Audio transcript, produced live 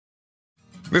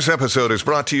This episode is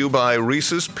brought to you by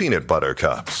Reese's Peanut Butter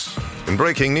Cups. In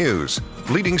breaking news,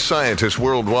 leading scientists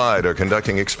worldwide are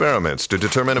conducting experiments to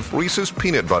determine if Reese's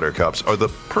Peanut Butter Cups are the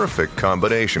perfect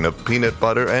combination of peanut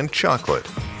butter and chocolate.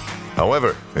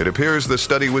 However, it appears the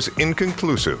study was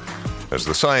inconclusive, as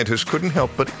the scientists couldn't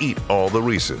help but eat all the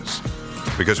Reese's.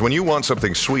 Because when you want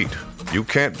something sweet, you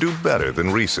can't do better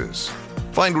than Reese's.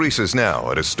 Find Reese's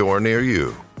now at a store near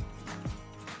you.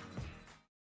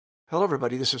 Hello,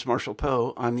 everybody. This is Marshall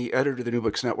Poe. I'm the editor of the New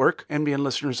Books Network. NBN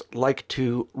listeners like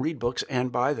to read books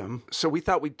and buy them. So we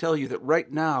thought we'd tell you that right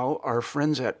now, our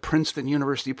friends at Princeton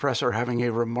University Press are having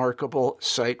a remarkable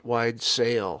site-wide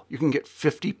sale. You can get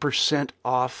 50%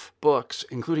 off books,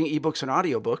 including ebooks and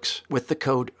audiobooks, with the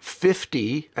code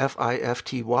 50,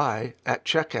 F-I-F-T-Y, at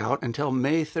checkout until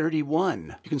May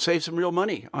 31. You can save some real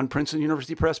money on Princeton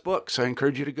University Press books. I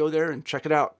encourage you to go there and check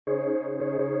it out.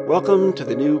 Welcome to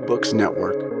the New Books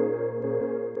Network.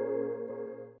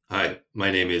 Hi,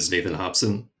 my name is Nathan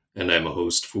Hobson, and I'm a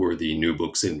host for the New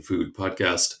Books in Food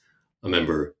podcast, a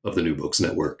member of the New Books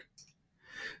Network.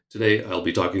 Today, I'll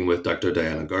be talking with Dr.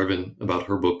 Diana Garvin about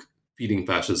her book, Feeding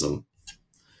Fascism,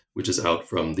 which is out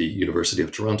from the University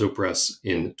of Toronto Press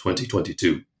in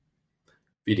 2022.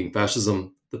 Feeding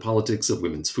Fascism, The Politics of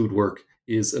Women's Food Work,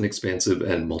 is an expansive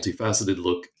and multifaceted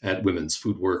look at women's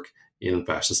food work in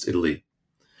fascist Italy.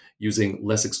 Using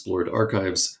less explored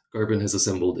archives, Garvin has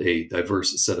assembled a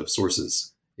diverse set of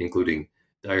sources, including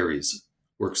diaries,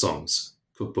 work songs,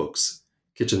 cookbooks,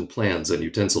 kitchen plans and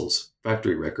utensils,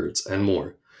 factory records, and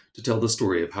more, to tell the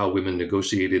story of how women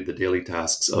negotiated the daily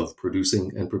tasks of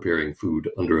producing and preparing food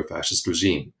under a fascist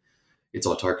regime, its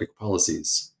autarkic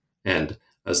policies, and,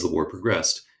 as the war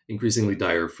progressed, increasingly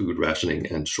dire food rationing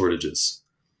and shortages.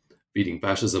 Feeding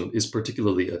Fascism is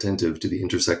particularly attentive to the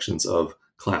intersections of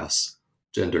class,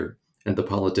 gender, and the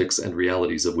politics and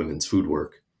realities of women's food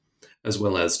work, as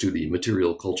well as to the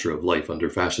material culture of life under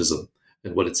fascism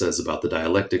and what it says about the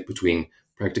dialectic between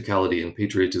practicality and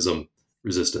patriotism,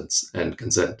 resistance and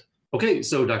consent. Okay,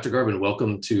 so Dr. Garvin,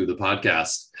 welcome to the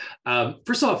podcast.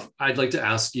 First off, I'd like to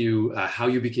ask you how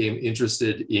you became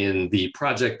interested in the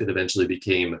project that eventually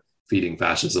became Feeding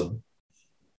Fascism.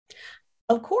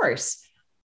 Of course.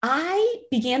 I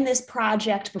began this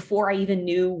project before I even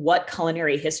knew what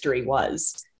culinary history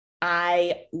was.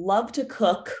 I loved to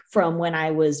cook from when I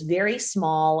was very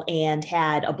small and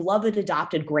had a beloved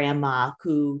adopted grandma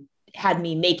who had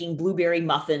me making blueberry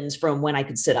muffins from when I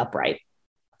could sit upright.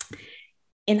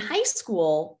 In high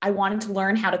school, I wanted to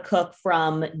learn how to cook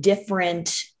from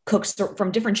different cooks, from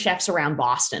different chefs around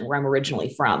Boston, where I'm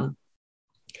originally from.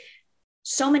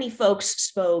 So many folks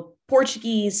spoke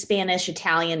Portuguese, Spanish,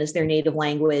 Italian as their native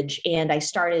language, and I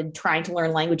started trying to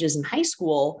learn languages in high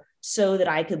school so that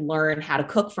I could learn how to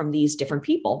cook from these different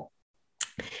people.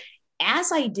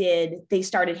 As I did, they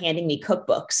started handing me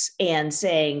cookbooks and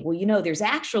saying, well, you know, there's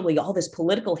actually all this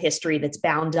political history that's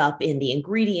bound up in the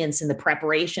ingredients and the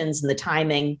preparations and the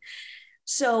timing.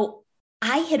 So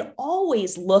I had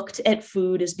always looked at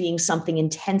food as being something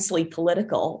intensely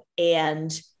political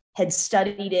and had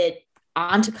studied it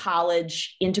onto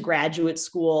college, into graduate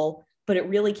school, but it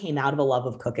really came out of a love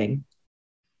of cooking.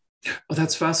 Oh,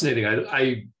 that's fascinating.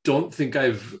 I don't think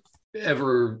I've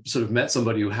ever sort of met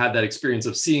somebody who had that experience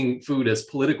of seeing food as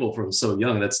political from so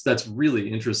young. That's really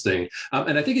interesting.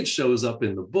 And I think it shows up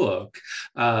in the book.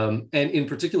 And in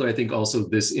particular, I think also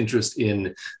this interest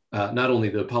in not only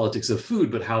the politics of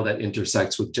food, but how that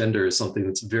intersects with gender is something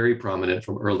that's very prominent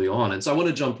from early on. And so I want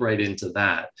to jump right into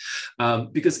that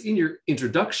because in your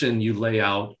introduction, you lay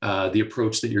out the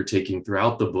approach that you're taking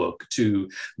throughout the book to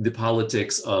the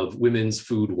politics of women's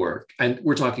food work. And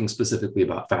we're talking specifically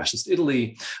about fascist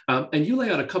Italy. And you lay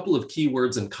out a couple of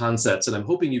keywords and concepts, and I'm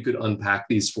hoping you could unpack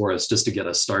these for us just to get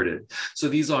us started. So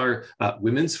these are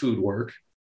women's food work,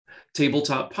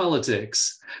 tabletop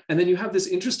politics, and then you have this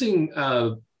interesting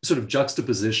sort of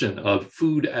juxtaposition of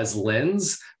food as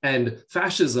lens and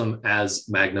fascism as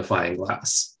magnifying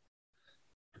glass.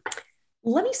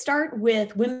 Let me start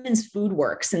with women's food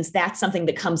work, since that's something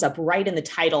that comes up right in the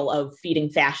title of Feeding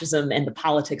Fascism and the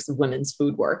Politics of Women's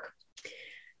Food Work.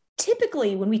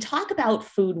 Typically, when we talk about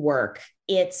food work,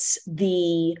 it's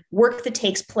the work that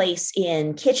takes place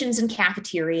in kitchens and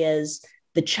cafeterias,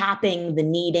 the chopping, the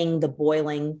kneading, the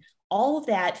boiling, all of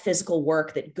that physical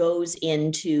work that goes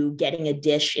into getting a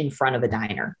dish in front of a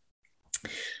diner.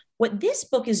 What this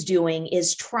book is doing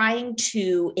is trying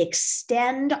to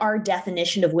extend our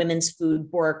definition of women's food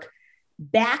work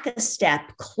back a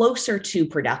step closer to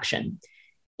production.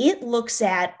 It looks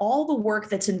at all the work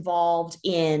that's involved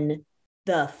in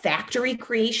the factory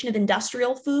creation of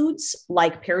industrial foods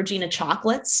like Perugina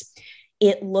chocolates.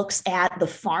 It looks at the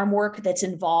farm work that's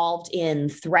involved in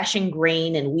threshing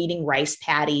grain and weeding rice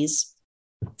paddies.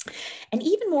 And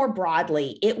even more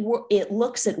broadly, it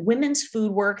looks at women's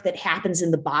food work that happens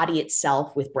in the body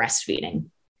itself with breastfeeding.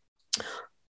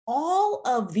 All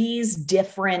of these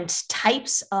different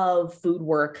types of food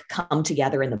work come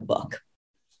together in the book.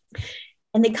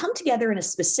 And they come together in a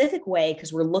specific way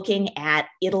because we're looking at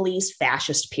Italy's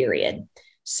fascist period.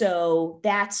 So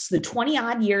that's the 20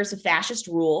 odd years of fascist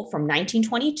rule from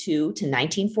 1922 to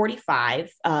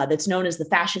 1945, that's known as the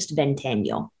fascist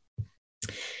ventennio.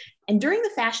 And during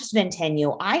the fascist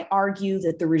ventennio, I argue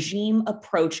that the regime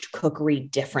approached cookery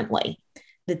differently,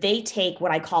 that they take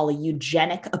what I call a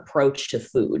eugenic approach to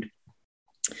food.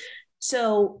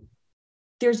 So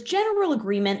there's general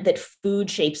agreement that food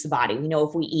shapes the body. We know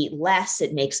if we eat less,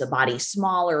 it makes the body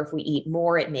smaller. If we eat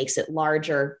more, it makes it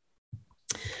larger.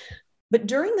 But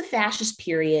during the fascist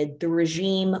period, the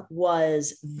regime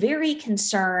was very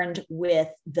concerned with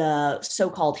the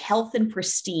so-called health and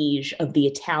prestige of the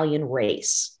Italian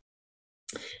race.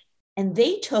 And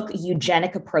they took a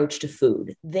eugenic approach to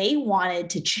food. They wanted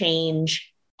to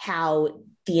change how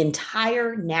the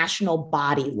entire national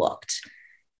body looked.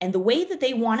 And the way that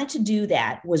they wanted to do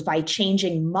that was by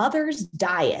changing mothers'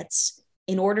 diets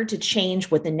in order to change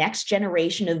what the next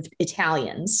generation of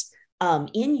Italians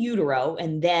in utero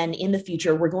and then in the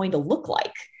future were going to look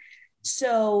like.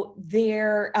 So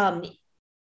they're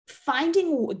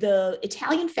finding the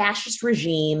Italian fascist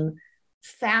regime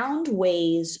found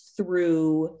ways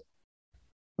through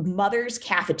mothers'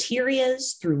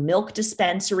 cafeterias, through milk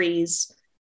dispensaries,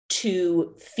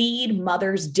 to feed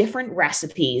mothers different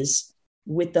recipes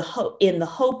with in the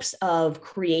hopes of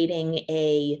creating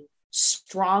a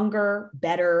stronger,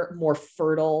 better, more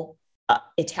fertile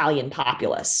Italian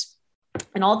populace.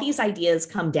 And all these ideas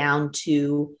come down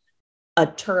to a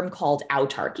term called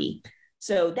autarky.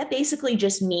 So that basically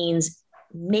just means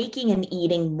making and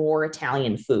eating more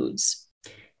Italian foods.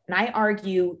 And I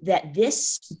argue that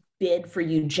this bid for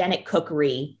eugenic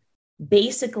cookery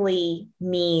basically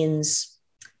means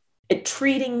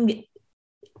treating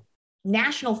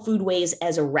national foodways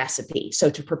as a recipe, so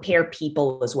to prepare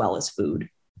people as well as food.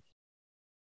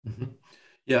 Mm-hmm.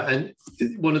 Yeah, and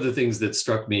one of the things that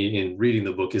struck me in reading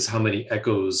the book is how many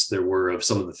echoes there were of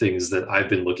some of the things that I've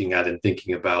been looking at and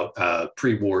thinking about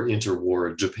pre-war,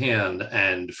 interwar Japan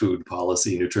and food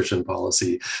policy, nutrition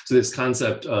policy. So this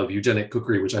concept of eugenic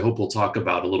cookery, which I hope we'll talk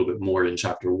about a little bit more in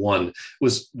chapter 1,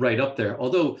 was right up there.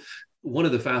 Although one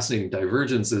of the fascinating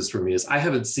divergences for me is I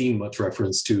haven't seen much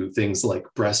reference to things like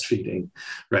breastfeeding,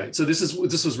 right? So this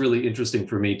was really interesting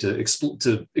for me to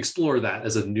explore that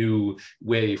as a new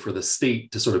way for the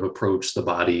state to sort of approach the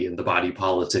body and the body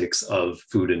politics of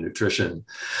food and nutrition.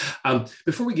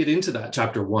 Before we get into that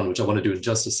chapter 1, which I want to do in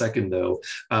just a second, though,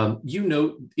 you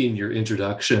note in your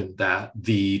introduction that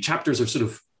the chapters are sort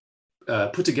of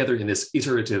put together in this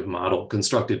iterative model,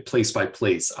 constructed place by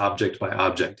place, object by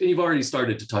object. And you've already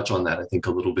started to touch on that, I think,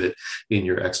 a little bit in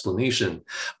your explanation.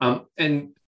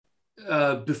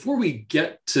 Before we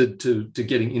get to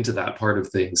getting into that part of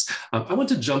things, I want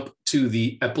to jump to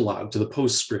the epilogue, to the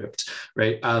postscript,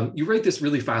 right? You write this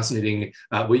really fascinating,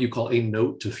 what you call a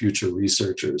note to future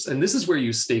researchers. And this is where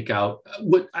you stake out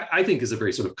what I think is a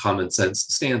very sort of common sense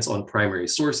stance on primary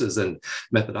sources and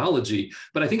methodology.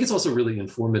 But I think it's also really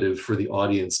informative for the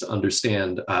audience to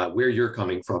understand where you're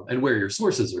coming from and where your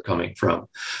sources are coming from,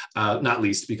 not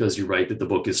least because you write that the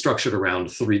book is structured around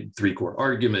three core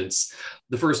arguments,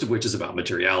 the first of which is about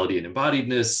materiality and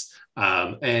embodiedness.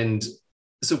 And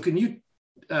so can you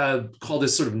call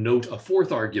this sort of note a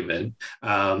fourth argument,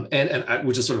 and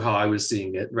which is sort of how I was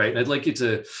seeing it, right? And I'd like you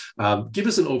to give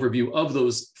us an overview of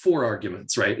those four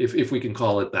arguments, right, if we can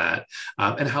call it that,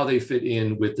 and how they fit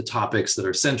in with the topics that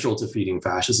are central to feeding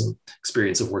fascism: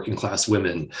 experience of working class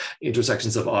women,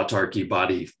 intersections of autarky,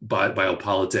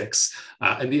 biopolitics,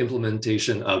 and the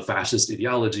implementation of fascist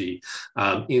ideology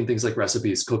in things like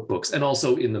recipes, cookbooks, and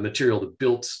also in the material, the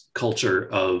built culture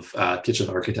of kitchen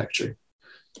architecture.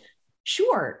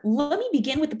 Sure. Let me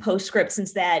begin with the postscript,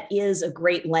 since that is a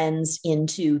great lens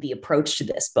into the approach to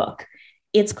this book.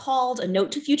 It's called A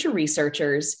Note to Future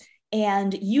Researchers,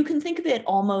 and you can think of it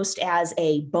almost as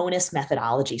a bonus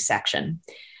methodology section.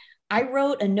 I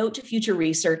wrote A Note to Future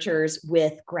Researchers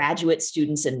with graduate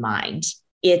students in mind.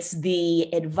 It's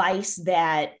the advice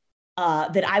that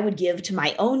I would give to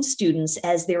my own students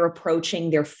as they're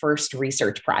approaching their first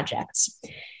research projects.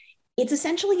 It's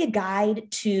essentially a guide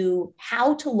to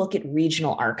how to look at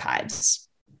regional archives.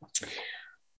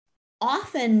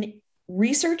 Often,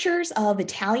 researchers of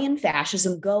Italian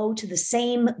fascism go to the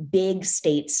same big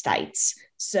state sites.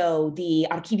 So the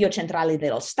Archivio Centrale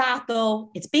dello Stato,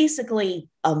 it's basically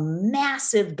a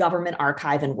massive government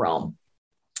archive in Rome.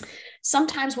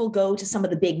 Sometimes we'll go to some of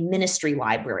the big ministry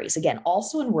libraries, again,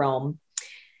 also in Rome.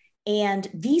 And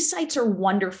these sites are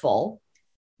wonderful,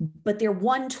 but they're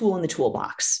one tool in the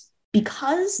toolbox.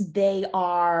 Because they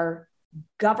are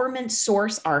government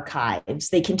source archives,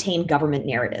 they contain government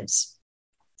narratives.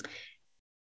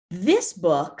 This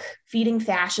book, Feeding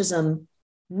Fascism,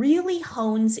 really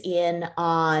hones in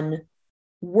on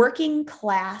working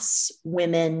class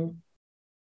women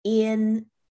in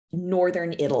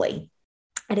Northern Italy.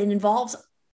 And it involves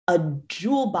a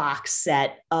jewel box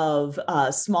set of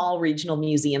small regional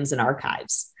museums and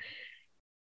archives.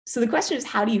 So the question is,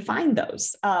 how do you find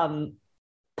those?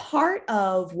 Part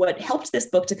of what helped this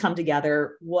book to come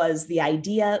together was the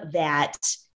idea that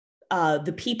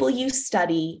the people you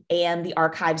study and the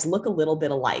archives look a little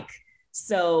bit alike.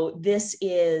 So this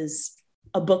is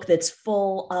a book that's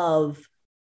full of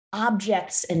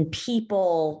objects and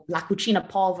people, la cucina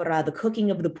povera, the cooking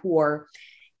of the poor,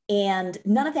 and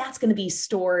none of that's going to be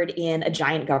stored in a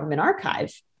giant government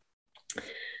archive.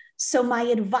 So my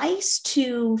advice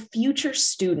to future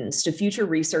students, to future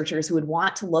researchers who would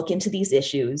want to look into these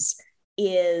issues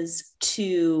is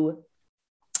to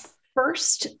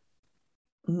first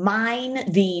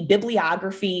mine the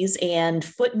bibliographies and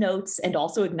footnotes and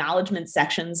also acknowledgement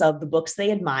sections of the books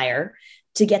they admire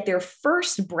to get their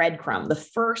first breadcrumb, the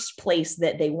first place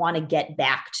that they want to get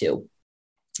back to.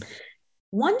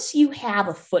 Once you have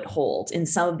a foothold in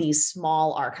some of these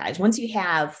small archives, once you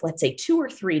have, let's say, 2 or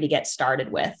 3 to get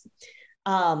started with,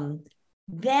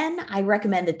 then I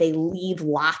recommend that they leave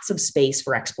lots of space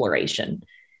for exploration.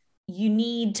 You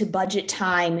need to budget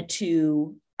time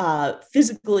to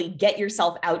physically get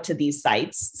yourself out to these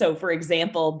sites. So, for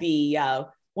example,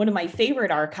 one of my favorite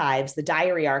archives, the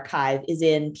Diary Archive, is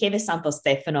in Pieve Santo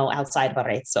Stefano outside of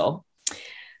Arezzo.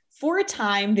 For a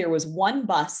time, there was one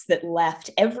bus that left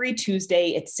every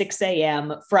Tuesday at 6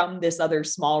 a.m. from this other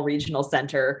small regional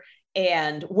center.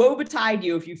 And woe betide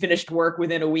you if you finished work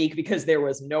within a week because there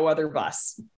was no other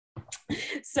bus.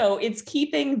 So it's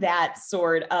keeping that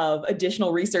sort of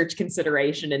additional research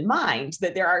consideration in mind,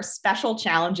 that there are special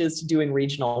challenges to doing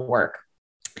regional work.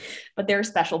 But there are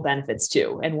special benefits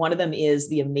too. And one of them is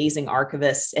the amazing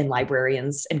archivists and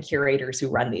librarians and curators who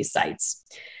run these sites.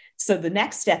 So the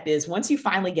next step is, once you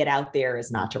finally get out there, is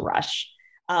not to rush.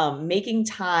 Making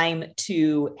time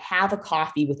to have a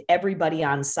coffee with everybody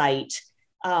on site.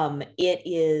 It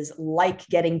is like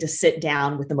getting to sit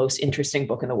down with the most interesting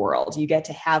book in the world. You get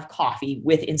to have coffee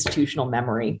with institutional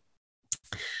memory.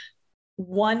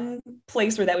 One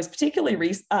place where that was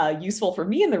particularly useful for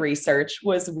me in the research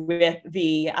was with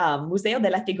the Museo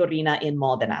della Figurina in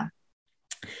Modena.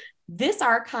 This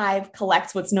archive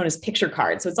collects what's known as picture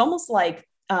cards. So it's almost like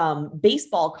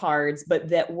baseball cards, but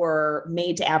that were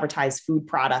made to advertise food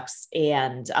products.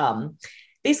 And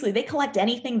basically, they collect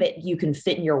anything that you can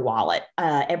fit in your wallet,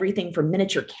 everything from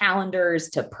miniature calendars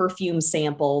to perfume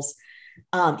samples.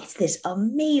 It's this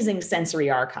amazing sensory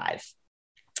archive.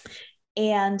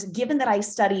 And given that I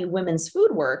study women's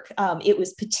food work, it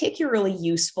was particularly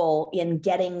useful in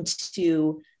getting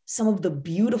to some of the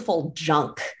beautiful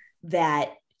junk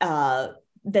that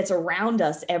that's around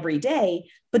us every day,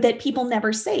 but that people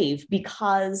never save,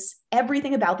 because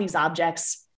everything about these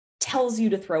objects tells you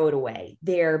to throw it away.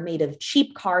 They're made of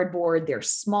cheap cardboard, they're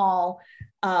small,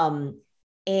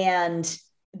 and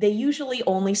they usually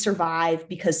only survive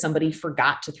because somebody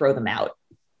forgot to throw them out.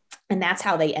 And that's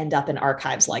how they end up in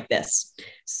archives like this.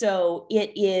 So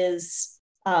it is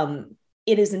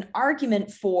an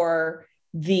argument for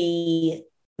the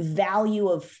value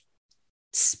of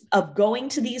going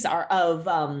to these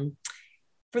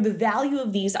for the value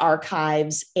of these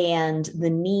archives and the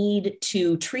need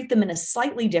to treat them in a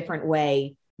slightly different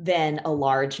way than a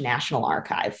large national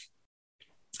archive.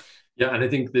 Yeah, and I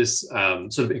think this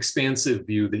sort of expansive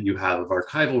view that you have of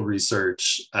archival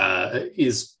research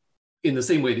is in the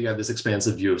same way that you have this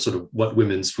expansive view of sort of what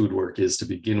women's food work is to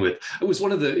begin with. It was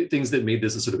one of the things that made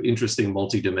this a sort of interesting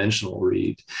multidimensional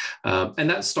read. And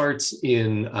that starts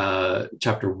in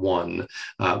chapter 1,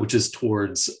 which is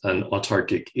towards an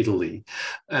autarkic Italy.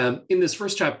 In this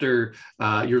first chapter,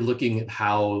 you're looking at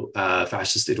how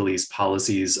fascist Italy's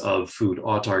policies of food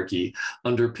autarky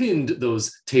underpinned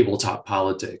those tabletop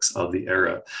politics of the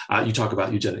era. You talk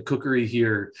about eugenic cookery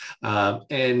here,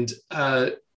 and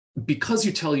because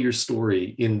you tell your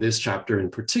story in this chapter in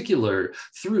particular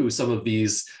through some of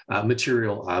these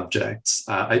material objects,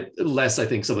 less, I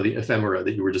think, some of the ephemera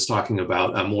that you were just talking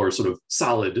about, more sort of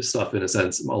solid stuff in a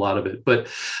sense, a lot of it. But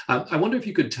I wonder if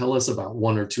you could tell us about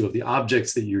one or two of the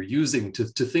objects that you're using to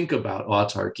think about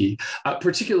autarky,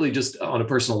 particularly just on a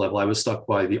personal level. I was struck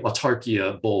by the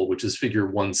autarkia bowl, which is figure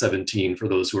 117 for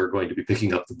those who are going to be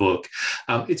picking up the book.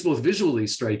 It's both visually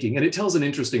striking and it tells an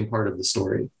interesting part of the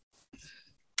story.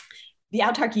 The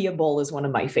autarkia bowl is one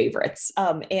of my favorites.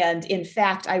 And in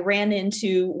fact, I ran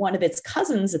into one of its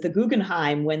cousins at the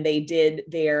Guggenheim when they did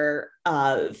their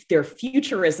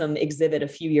futurism exhibit a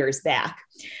few years back.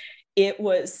 It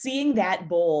was seeing that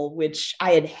bowl, which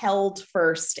I had held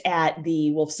first at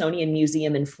the Wolfsonian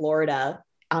Museum in Florida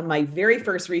on my very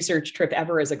first research trip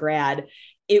ever as a grad.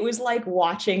 It was like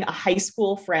watching a high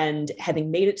school friend having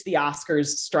made it to the Oscars,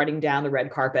 strutting down the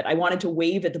red carpet. I wanted to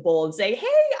wave at the bowl and say, "Hey,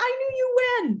 I knew you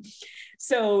win."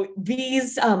 So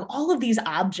these, all of these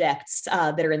objects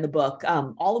that are in the book,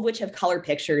 all of which have color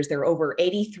pictures, there are over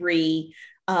 83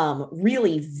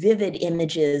 really vivid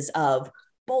images of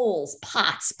bowls,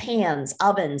 pots, pans,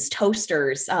 ovens,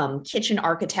 toasters, kitchen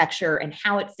architecture, and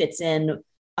how it fits in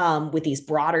with these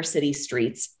broader city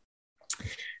streets.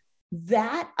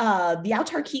 That the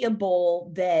autarkia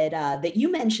bowl that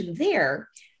you mentioned there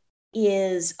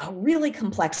is a really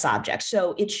complex object.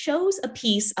 So it shows a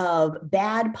piece of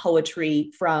bad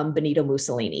poetry from Benito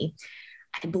Mussolini.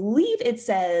 I believe it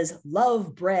says,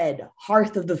 "Love bread,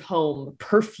 hearth of the home,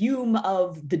 perfume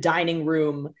of the dining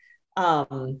room,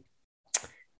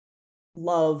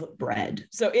 love bread."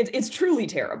 So it's truly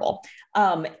terrible.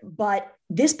 But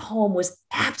this poem was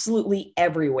absolutely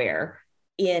everywhere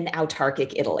in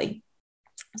autarkic Italy.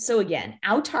 So again,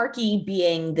 autarky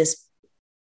being this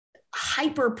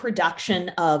hyper production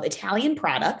of Italian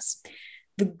products.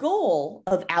 The goal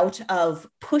of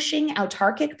pushing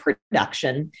autarkic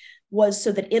production was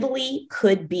so that Italy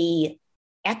could be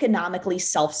economically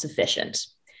self-sufficient.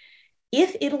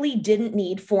 If Italy didn't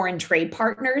need foreign trade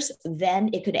partners, then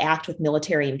it could act with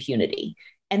military impunity.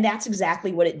 And that's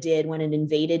exactly what it did when it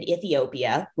invaded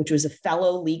Ethiopia, which was a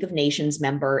fellow League of Nations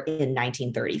member in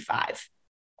 1935.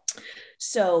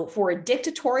 So for a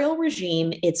dictatorial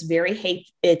regime, it's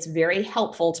very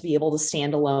helpful to be able to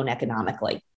stand alone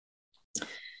economically.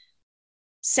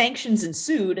 Sanctions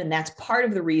ensued, and that's part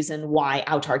of the reason why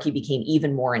autarky became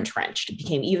even more entrenched. It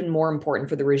became even more important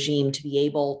for the regime to be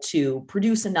able to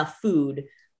produce enough food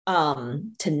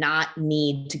to not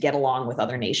need to get along with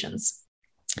other nations.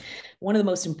 One of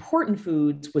the most important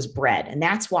foods was bread, and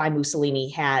that's why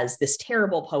Mussolini has this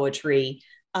terrible poetry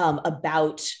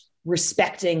about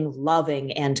respecting,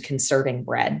 loving, and conserving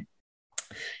bread.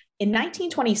 In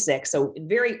 1926, so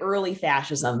very early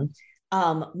fascism,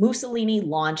 Mussolini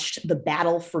launched the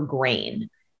Battle for Grain.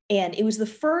 And it was the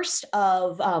first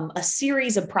of a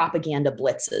series of propaganda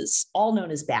blitzes, all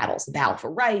known as battles: the battle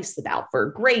for rice, the battle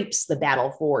for grapes, the battle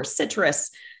for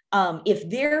citrus. If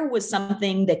there was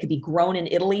something that could be grown in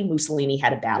Italy, Mussolini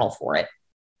had a battle for it.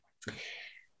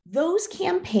 Those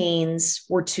campaigns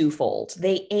were twofold.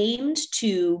 They aimed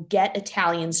to get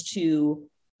Italians to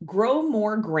grow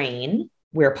more grain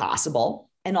where possible,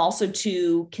 and also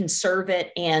to conserve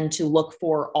it and to look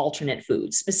for alternate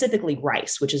foods, specifically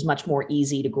rice, which is much more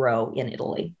easy to grow in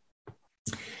Italy.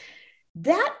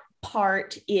 That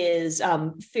part is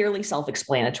fairly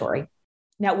self-explanatory.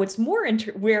 Now, what's more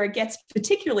where it gets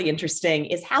particularly interesting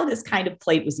is how this kind of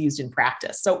plate was used in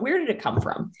practice. So where did it come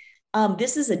from?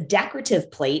 This is a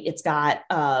decorative plate. It's got,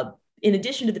 in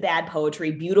addition to the bad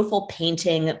poetry, beautiful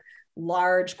painting,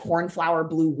 large cornflower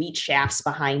blue wheat shafts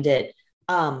behind it,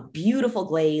 beautiful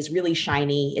glaze, really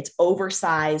shiny. It's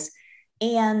oversized,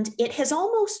 and it has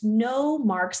almost no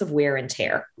marks of wear and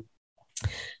tear.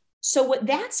 So what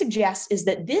that suggests is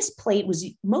that this plate was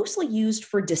mostly used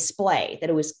for display, that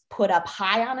it was put up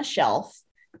high on a shelf,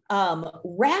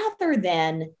 rather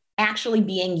than actually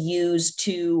being used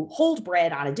to hold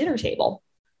bread on a dinner table.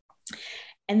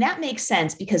 And that makes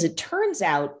sense because it turns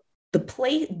out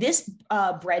this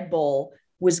bread bowl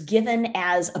was given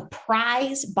as a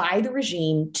prize by the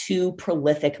regime to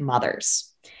prolific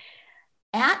mothers.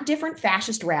 At different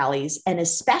fascist rallies, and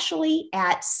especially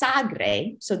at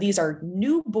Sagre, so these are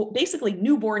basically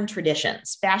newborn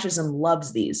traditions. Fascism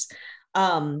loves these.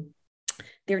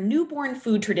 They're newborn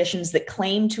food traditions that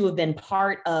claim to have been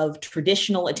part of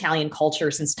traditional Italian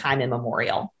culture since time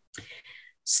immemorial.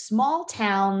 Small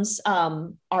towns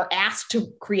are asked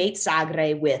to create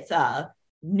Sagre with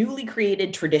newly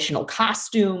created traditional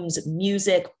costumes,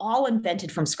 music, all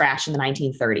invented from scratch in the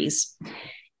 1930s.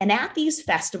 And at these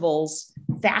festivals,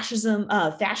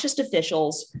 fascist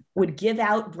officials would give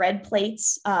out bread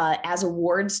plates as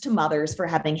awards to mothers for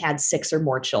having had 6 or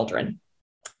more children.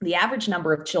 The average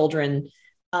number of children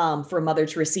for a mother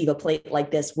to receive a plate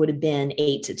like this would have been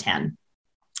 8 to 10.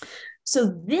 So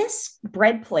this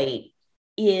bread plate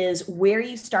is where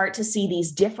you start to see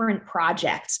these different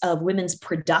projects of women's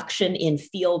production in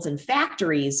fields and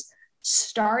factories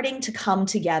starting to come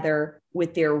together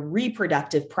with their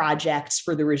reproductive projects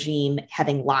for the regime,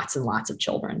 having lots and lots of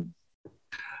children.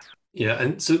 Yeah,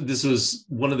 and so this was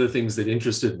one of the things that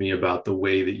interested me about the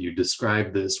way that you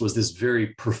described this was this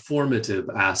very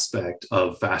performative aspect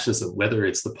of fascism, whether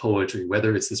it's the poetry,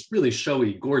 whether it's this really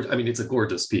showy, gorgeous, I mean, it's a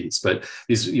gorgeous piece, but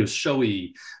these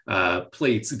showy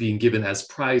plates being given as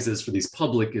prizes for these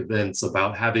public events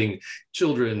about having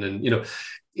children. And,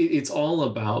 it's all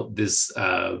about this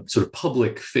sort of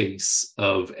public face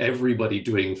of everybody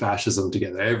doing fascism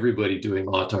together, everybody doing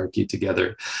autarky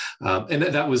together. And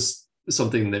that was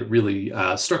something that really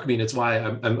struck me, and it's why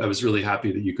I was really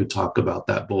happy that you could talk about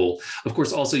that bowl. Of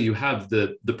course, also you have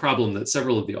the problem that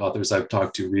several of the authors I've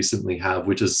talked to recently have,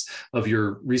 which is of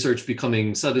your research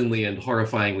becoming suddenly and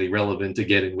horrifyingly relevant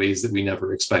again in ways that we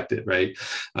never expected, right?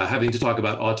 Having to talk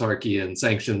about autarky and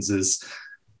sanctions is,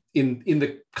 in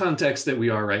the context that we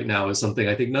are right now, is something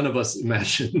I think none of us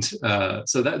imagined.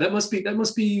 So that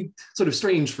must be sort of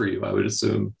strange for you, I would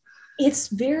assume. It's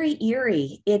very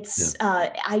eerie.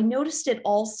 I noticed it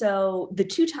also, the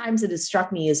 2 times it has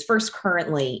struck me is first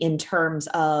currently in terms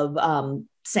of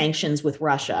sanctions with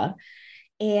Russia.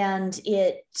 And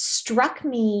it struck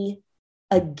me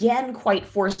again quite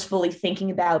forcefully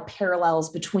thinking about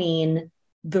parallels between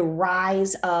the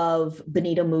rise of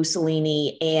Benito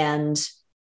Mussolini and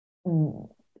some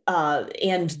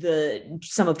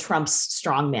of Trump's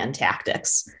strongman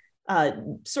tactics.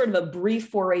 Sort of a brief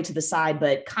foray to the side,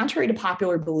 but contrary to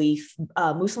popular belief,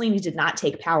 Mussolini did not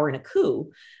take power in a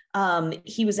coup.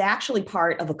 He was actually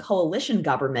part of a coalition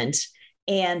government,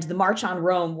 and the March on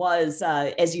Rome was,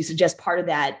 as you suggest, part of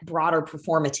that broader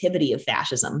performativity of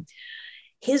fascism.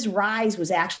 His rise was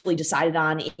actually decided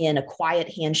on in a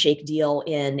quiet handshake deal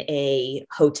in a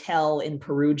hotel in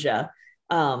Perugia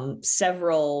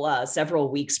several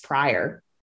weeks prior.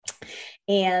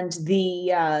 And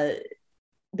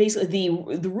basically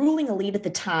the ruling elite at the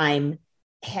time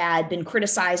had been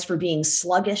criticized for being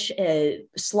sluggish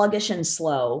and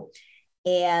slow.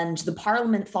 And the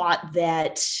parliament thought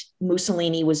that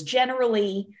Mussolini was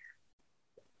generally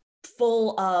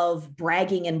full of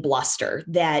bragging and bluster,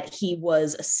 that he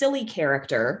was a silly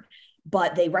character,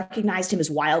 but they recognized him as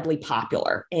wildly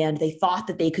popular. And they thought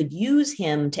that they could use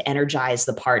him to energize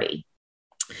the party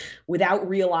without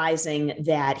realizing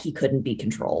that he couldn't be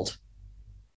controlled.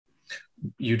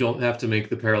 You don't have to make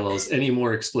the parallels any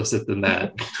more explicit than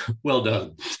that. Well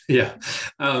done. Yeah.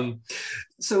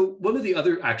 So one of the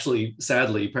other, actually,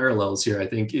 sadly, parallels here, I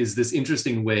think, is this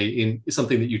interesting way in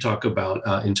something that you talk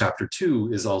about in chapter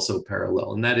 2 is also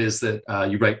parallel. And that is that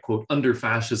you write, quote, under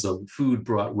fascism, food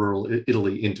brought rural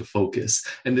Italy into focus.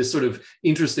 And this sort of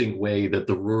interesting way that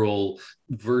the rural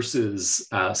versus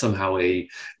somehow a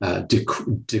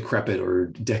decrepit or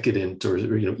decadent or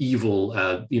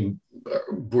evil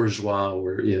bourgeois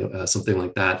or something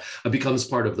like that becomes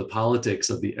part of the politics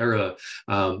of the era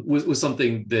was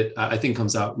something that I think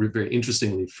comes out very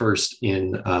interestingly first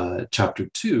in chapter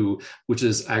 2, which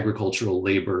is agricultural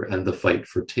labor and the fight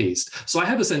for taste. So I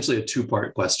have essentially a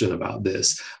 2-part question about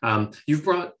this. You've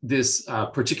brought this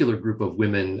particular group of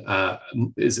women,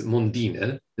 is it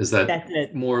Mondine? Is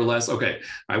that more or less? Okay,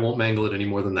 I won't mangle it any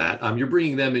more than that. You're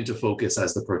bringing them into focus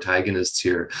as the protagonists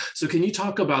here. So can you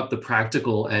talk about the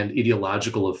practical and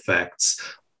ideological effects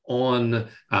on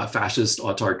fascist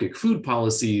autarkic food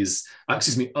policies,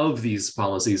 of these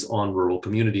policies on rural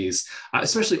communities,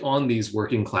 especially on these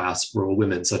working class rural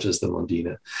women, such as the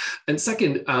Mondine? And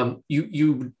second,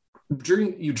 you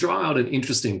draw out an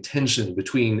interesting tension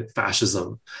between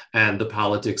fascism and the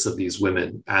politics of these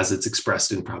women as it's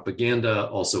expressed in propaganda,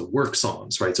 also work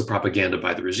songs, right? So propaganda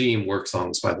by the regime, work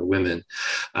songs by the women.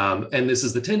 And this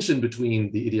is the tension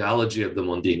between the ideology of the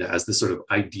Mondine as this sort of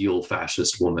ideal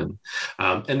fascist woman,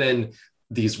 and then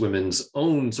these women's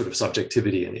own sort of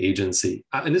subjectivity and agency.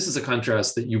 And this is a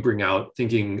contrast that you bring out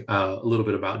thinking a little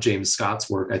bit about James Scott's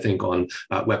work, I think, on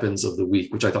Weapons of the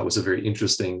Weak, which I thought was a very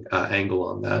interesting angle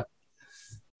on that.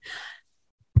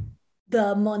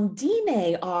 The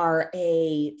Mondine are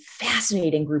a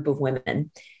fascinating group of women.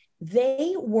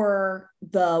 They were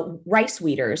the rice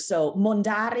weeders. So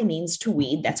mondare means to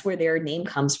weed. That's where their name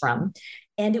comes from.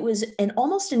 And it was an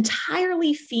almost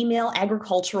entirely female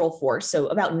agricultural force. So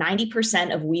about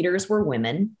 90% of weeders were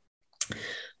women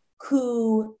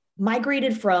who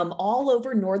migrated from all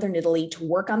over northern Italy to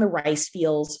work on the rice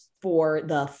fields for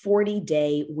the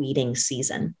 40-day weeding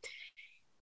season.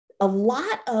 A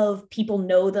lot of people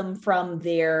know them from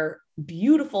their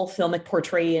beautiful filmic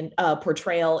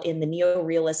portrayal in the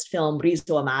neorealist film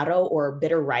Riso Amaro, or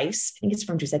Bitter Rice. I think it's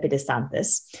from Giuseppe De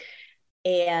Santis.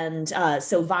 And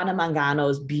Silvana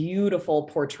Mangano's beautiful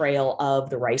portrayal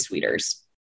of the rice weeders.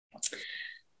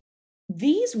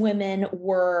 These women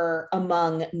were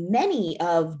among many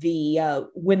of the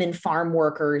women farm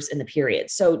workers in the period.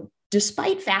 So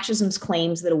despite fascism's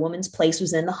claims that a woman's place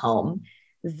was in the home,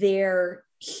 their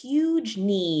huge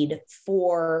need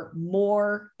for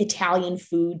more Italian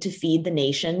food to feed the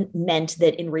nation meant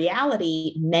that in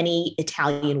reality, many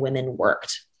Italian women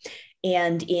worked.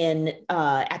 And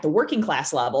at the working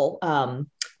class level,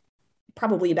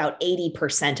 probably about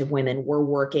 80% of women were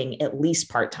working at least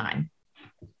part-time.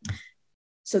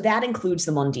 So that includes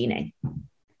the Mondine.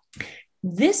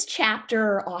 This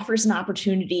chapter offers an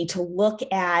opportunity to look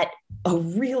at a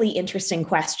really interesting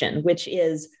question, which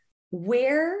is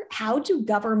how do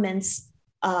governments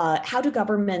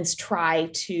try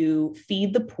to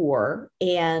feed the poor,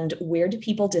 and where do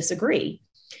people disagree?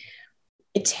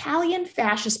 Italian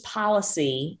fascist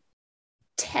policy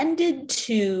tended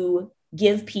to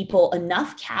give people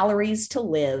enough calories to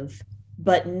live,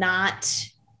 but not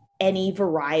any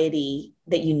variety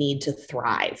that you need to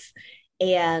thrive.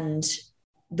 And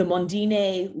the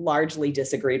Mondine largely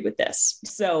disagreed with this.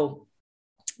 So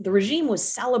the regime was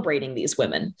celebrating these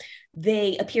women.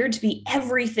 They appeared to be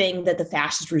everything that the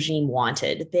fascist regime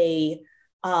wanted. They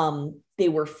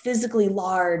were physically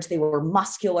large, they were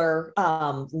muscular,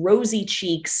 rosy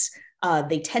cheeks.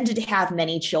 They tended to have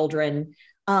many children.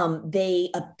 They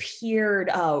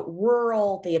appeared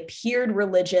rural, they appeared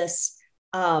religious.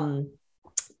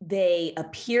 They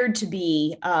appeared to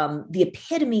be the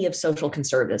epitome of social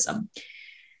conservatism.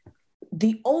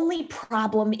 The only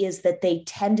problem is that they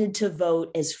tended to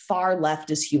vote as far left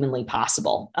as humanly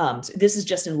possible. So this is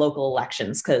just in local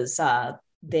elections, because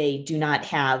they do not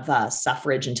have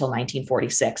suffrage until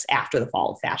 1946, after the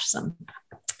fall of fascism.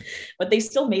 But they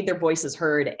still made their voices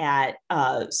heard at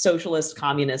socialist,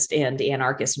 communist, and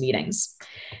anarchist meetings.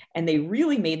 And they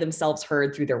really made themselves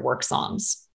heard through their work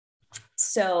songs.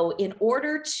 So in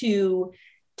order to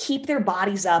keep their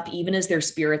bodies up, even as their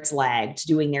spirits lagged,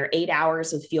 doing their 8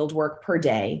 hours of field work per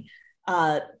day,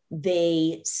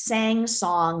 they sang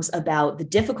songs about the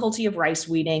difficulty of rice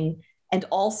weeding, and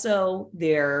also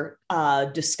their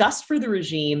disgust for the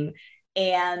regime,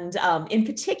 and in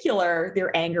particular,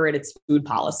 their anger at its food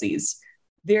policies.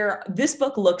 This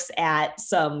book looks at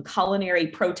some culinary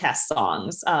protest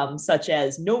songs, such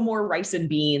as "No More Rice and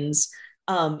Beans,"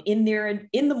 in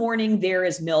the morning there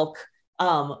is milk,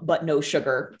 but no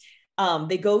sugar.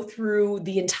 They go through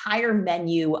the entire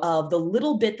menu of the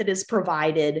little bit that is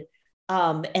provided,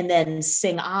 and then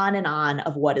sing on and on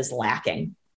of what is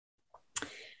lacking.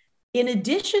 In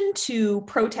addition to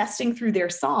protesting through their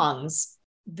songs,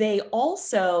 they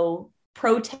also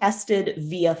protested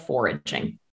via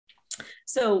foraging.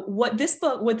 So what this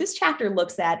chapter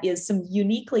looks at is some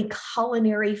uniquely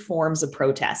culinary forms of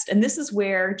protest. And this is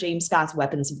where James Scott's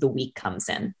Weapons of the Week comes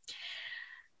in.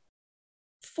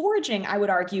 Foraging, I would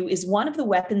argue, is one of the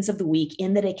weapons of the week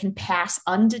in that it can pass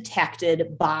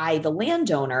undetected by the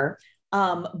landowner,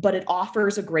 but it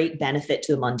offers a great benefit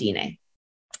to the Mondine.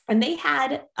 And they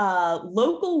had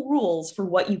local rules for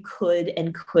what you could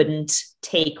and couldn't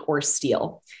take or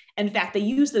steal. In fact, they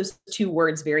use those two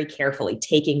words very carefully,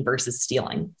 taking versus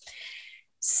stealing.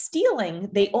 Stealing,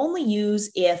 they only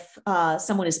use if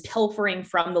someone is pilfering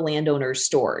from the landowner's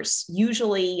stores,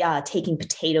 usually taking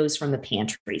potatoes from the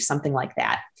pantry, something like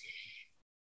that.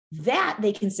 That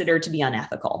they consider to be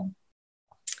unethical.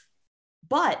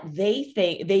 But they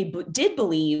did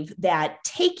believe that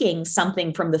taking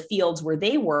something from the fields where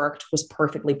they worked was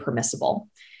perfectly permissible.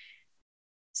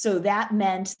 So that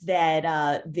meant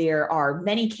that there are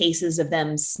many cases of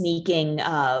them sneaking,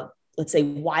 let's say,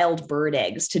 wild bird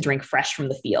eggs to drink fresh from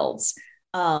the fields.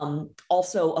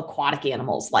 Also aquatic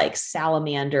animals like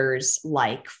salamanders,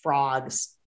 like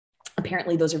frogs.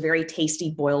 Apparently those are very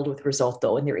tasty boiled with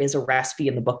risotto, and there is a recipe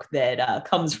in the book that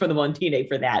comes from the Mondine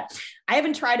for that. I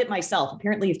haven't tried it myself.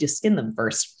 Apparently you have to skin them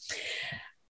first.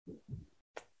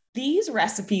 These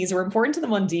recipes are important to the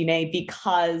Mondine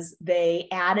because they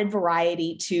added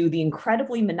variety to the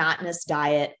incredibly monotonous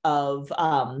diet of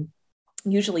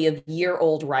usually of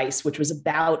year-old rice, which was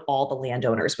about all the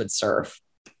landowners would serve.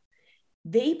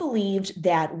 They believed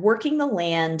that working the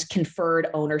land conferred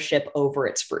ownership over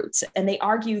its fruits. And they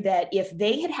argue that if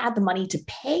they had had the money to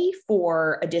pay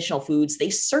for additional foods,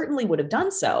 they certainly would have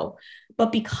done so.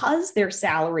 But because their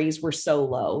salaries were so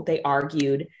low, they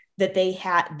argued that they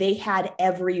had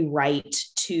every right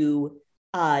to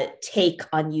take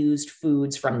unused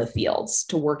foods from the fields,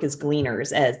 to work as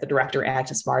gleaners, as the director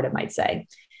Agnes Varda might say.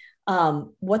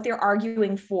 What they're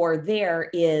arguing for there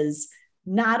is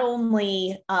not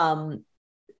only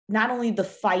the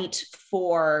fight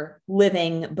for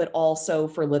living, but also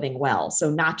for living well. So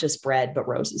not just bread, but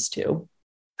roses too.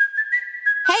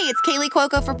 Hey, it's Kaylee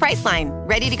Cuoco for Priceline.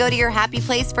 Ready to go to your happy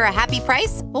place for a happy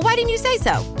price? Well, why didn't you say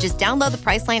so? Just download the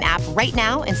Priceline app right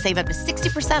now and save up to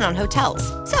 60% on hotels.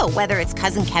 So whether it's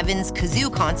Cousin Kevin's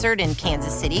Kazoo Concert in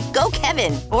Kansas City, go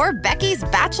Kevin, or Becky's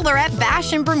Bachelorette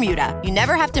Bash in Bermuda, you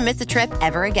never have to miss a trip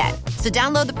ever again. So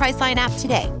download the Priceline app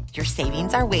today. Your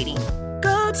savings are waiting.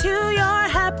 Go to your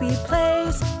happy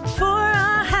place for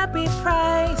a happy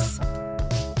price.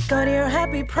 Go to your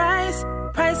happy price,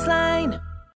 Priceline.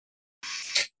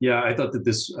 Yeah, I thought that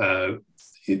this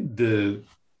the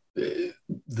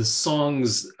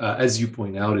songs, as you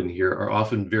point out in here, are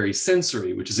often very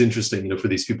sensory, which is interesting, for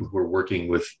these people who are working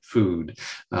with food,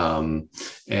 and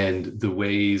the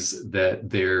ways that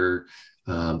they're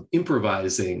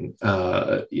improvising,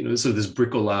 so this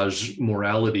bricolage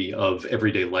morality of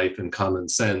everyday life and common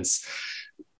sense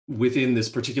within this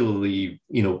particularly,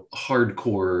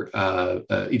 hardcore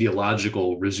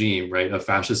ideological regime, right, of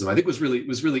fascism. I think was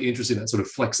really interesting, that sort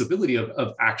of flexibility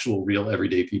of actual real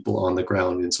everyday people on the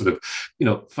ground, and sort of,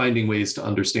 finding ways to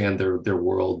understand their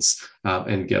worlds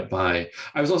and get by.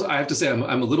 I have to say,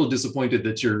 I'm a little disappointed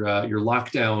that your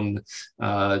lockdown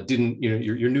didn't,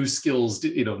 your new skills,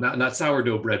 not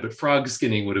sourdough bread, but frog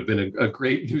skinning would have been a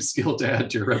great new skill to add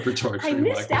to your repertoire. I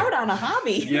missed out on a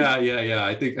hobby. Yeah.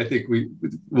 I think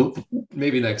we'll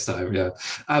maybe next time. Yeah.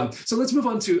 So let's move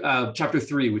on to chapter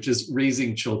 3, which is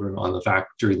raising children on the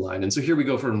factory line. And so here we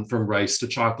go from rice to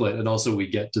chocolate, and also we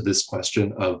get to this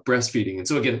question of breastfeeding. And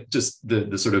so again, just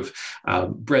the sort of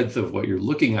breadth of what you're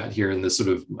looking at here, and this sort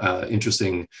of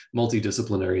interesting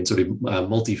multidisciplinary and sort of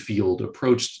multi-field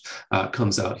approach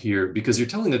comes out here, because you're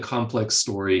telling a complex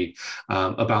story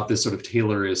about this sort of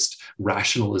Taylorist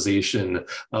rationalization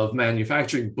of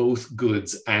manufacturing both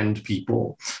goods and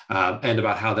people, and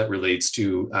about how that relates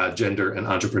to gender and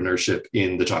entrepreneurship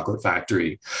in the chocolate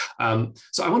factory.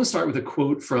 So I want to start with a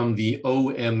quote from the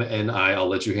OMNI, I'll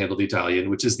let you handle the Italian,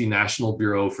 which is the National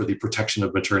Bureau for the Protection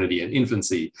of Maternity and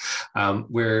Infancy,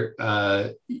 where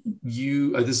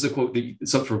this is a quote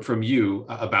from you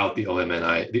about the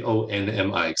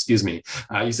ONMI, excuse me.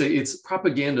 You say, its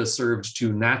propaganda served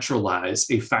to naturalize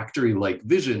a factory-like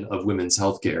vision of women's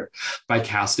healthcare by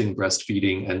casting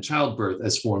breastfeeding and childbirth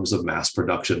as forms of mass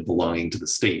production belonging to the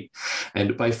state.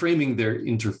 And by framing their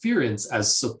interference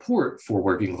as support for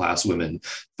working class women,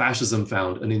 fascism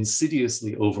found an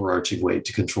insidiously overarching way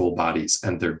to control bodies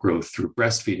and their growth through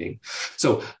breastfeeding.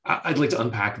 So I'd like to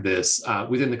unpack this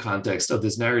within the context of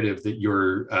this narrative that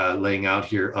you're laying out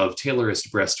here of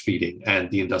Taylorist breastfeeding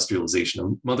and the industrialization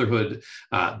of motherhood,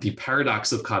 the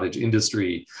paradox of cottage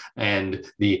industry, and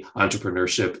the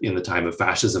entrepreneurship in the time of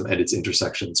fascism and its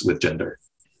intersections with gender.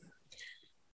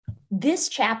 This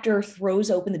chapter throws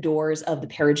open the doors of the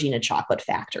Perugina chocolate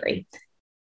factory.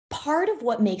 Part of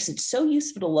what makes it so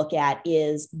useful to look at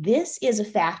is this is a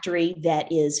factory that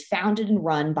is founded and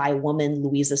run by a woman,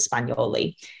 Luisa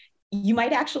Spagnoli. You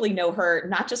might actually know her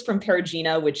not just from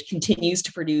Perugina, which continues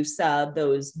to produce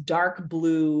those dark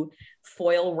blue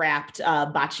foil-wrapped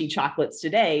Baci chocolates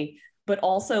today, but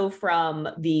also from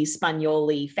the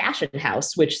Spagnoli fashion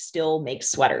house, which still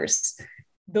makes sweaters.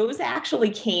 Those actually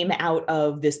came out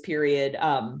of this period,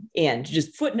 and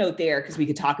just footnote there, because we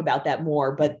could talk about that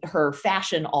more, but her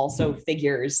fashion also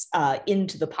figures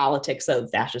into the politics of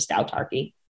fascist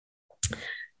autarky.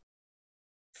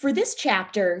 For this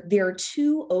chapter, there are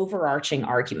two overarching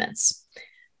arguments.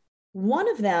 One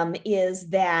of them is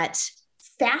that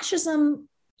fascism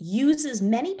uses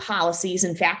many policies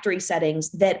in factory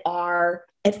settings that are,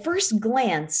 at first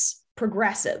glance,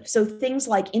 progressive. So things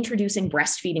like introducing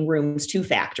breastfeeding rooms to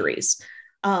factories.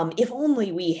 If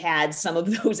only we had some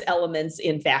of those elements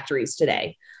in factories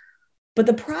today. But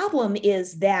the problem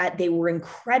is that they were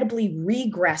incredibly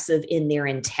regressive in their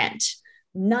intent.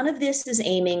 None of this is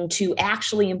aiming to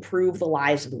actually improve the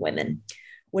lives of the women.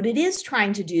 What it is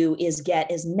trying to do is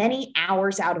get as many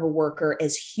hours out of a worker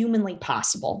as humanly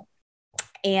possible.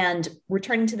 And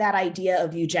returning to that idea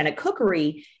of eugenic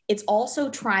cookery, it's also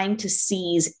trying to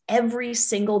seize every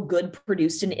single good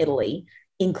produced in Italy,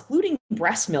 including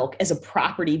breast milk, as a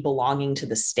property belonging to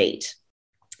the state.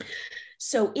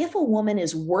 So if a woman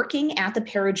is working at the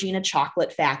Perugina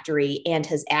chocolate factory and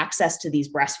has access to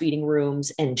these breastfeeding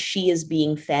rooms, and she is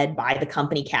being fed by the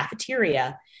company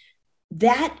cafeteria,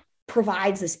 that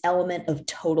provides this element of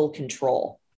total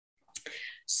control.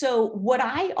 So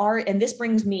and this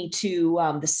brings me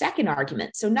to the second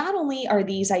argument. So not only are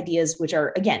these ideas, which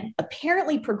are, again,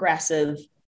 apparently progressive,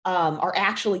 are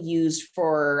actually used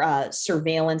for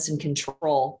surveillance and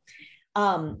control.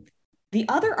 The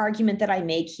other argument that I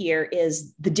make here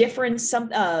is the difference,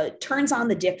 turns on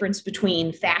the difference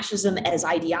between fascism as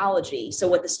ideology, so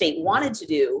what the state wanted to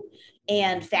do,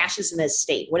 and fascism as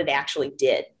state, what it actually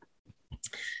did.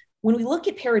 When we look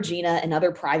at Perugina and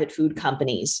other private food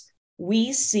companies,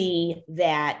 we see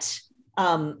that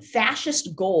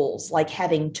fascist goals, like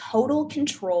having total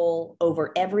control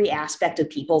over every aspect of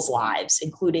people's lives,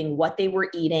 including what they were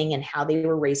eating and how they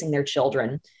were raising their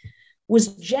children,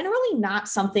 was generally not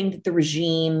something that the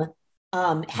regime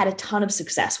had a ton of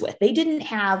success with. They didn't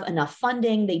have enough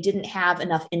funding. They didn't have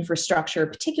enough infrastructure,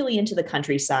 particularly into the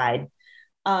countryside.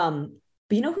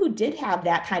 But you know who did have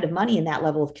that kind of money and that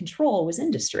level of control was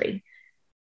industry.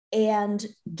 And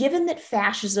given that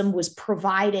fascism was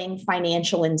providing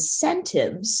financial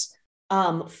incentives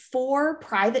for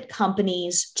private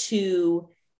companies to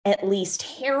at least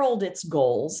herald its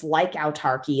goals, like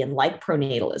autarky and like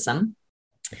pronatalism,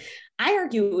 I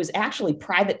argue it was actually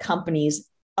private companies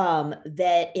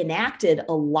that enacted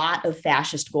a lot of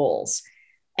fascist goals.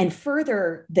 And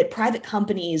further, that private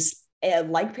companies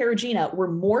like Perugina were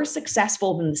more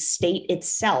successful than the state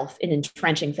itself in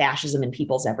entrenching fascism in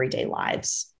people's everyday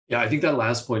lives. Yeah, I think that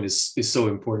last point is so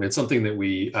important. It's something that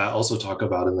we also talk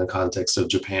about in the context of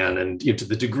Japan, and to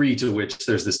the degree to which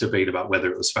there's this debate about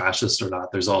whether it was fascist or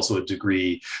not, there's also a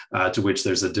degree to which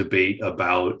there's a debate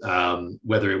about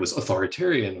whether it was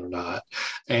authoritarian or not,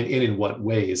 and in what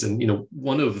ways. And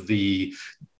one of the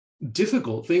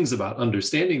difficult things about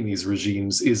understanding these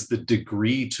regimes is the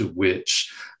degree to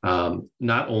which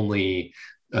not only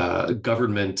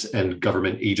government and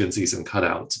government agencies and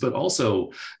cutouts, but also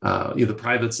the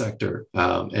private sector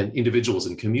and individuals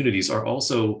and communities are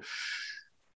also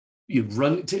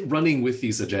running with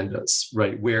these agendas,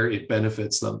 right, where it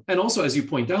benefits them. And also, as you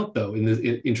point out, though,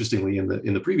 interestingly in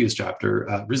the previous chapter,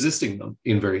 resisting them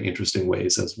in very interesting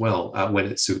ways as well when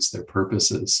it suits their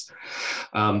purposes.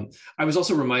 I was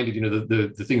also reminded,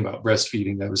 the thing about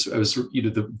breastfeeding. I was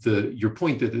your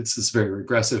point that it's this very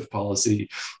regressive policy.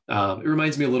 It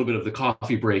reminds me a little bit of the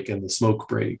coffee break and the smoke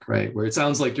break, right, where it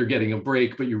sounds like you're getting a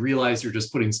break, but you realize you're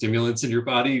just putting stimulants in your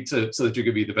body so that you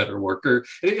could be the better worker.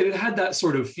 It had that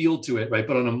sort of feel to it, right?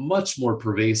 But on a much more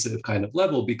pervasive kind of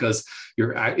level, because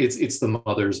it's the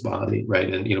mother's body,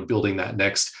 right? And building that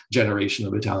next generation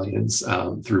of Italians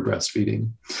through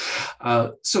breastfeeding.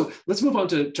 So let's move on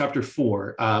to chapter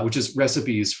 4, which is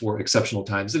recipes for exceptional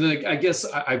times. And I guess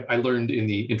I learned in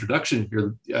the introduction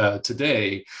here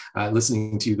today,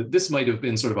 listening to you, that this might have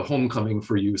been sort of a homecoming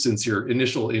for you, since your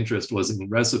initial interest was in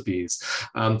recipes.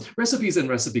 Recipes and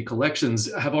recipe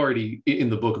collections have already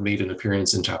in the book made an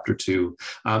appearance in chapter 2.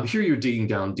 Here you're digging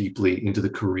down deeply into the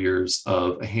careers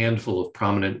of a handful of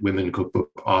prominent women cookbook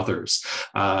authors,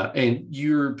 and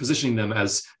you're positioning them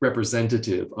as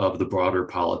representative of the broader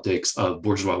politics of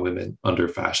bourgeois women under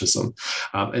fascism.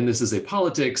 And this is a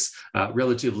politics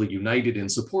relatively united in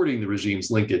supporting the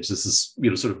regime's linkage. This is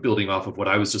sort of building off of what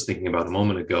I was just thinking about a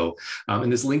moment ago, and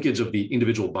this linkage of the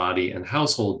individual body and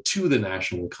household to the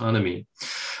national economy.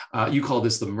 You call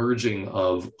this the merging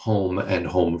of home and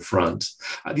home front.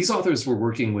 These authors were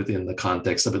working within the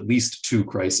context of at least 2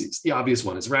 crises. The obvious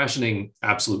one is rationing,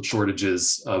 absolute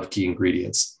shortages of key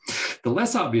ingredients. The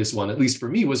less obvious one, at least for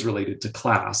me, was related to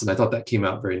class, and I thought that came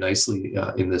out very nicely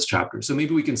in this chapter. So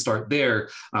maybe we can start there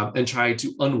and try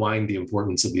to unwind the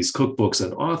importance of these cookbooks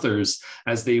and authors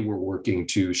as they were working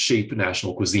to shape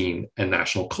national cuisine and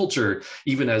national culture,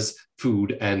 even as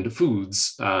food and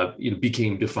foods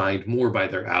became defined more by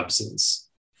their absence.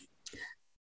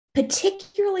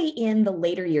 Particularly in the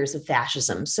later years of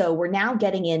fascism. So we're now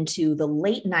getting into the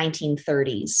late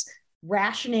 1930s.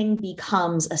 Rationing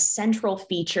becomes a central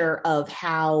feature of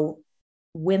how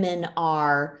women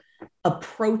are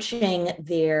approaching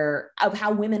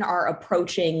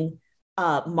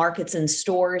markets and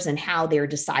stores, and how they're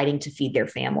deciding to feed their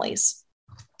families.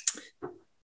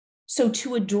 So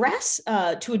to address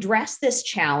this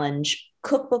challenge,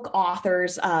 cookbook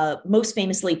authors, most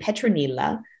famously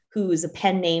Petronilla, who is a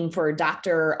pen name for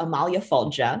Dr. Amalia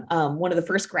Foggia, one of the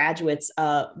first graduates,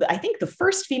 I think the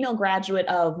first female graduate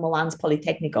of Milan's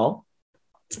Politecnico,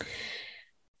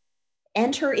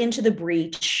 enter into the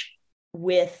breach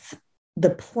with the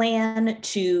plan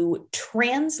to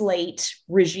translate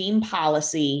regime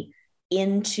policy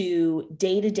into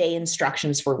day-to-day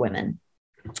instructions for women.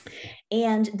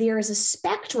 And there is a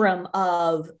spectrum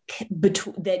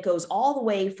that goes all the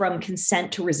way from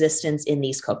consent to resistance in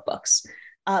these cookbooks.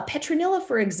 Petronilla,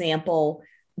 for example,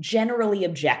 generally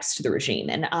objects to the regime,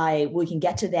 and we can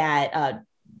get to that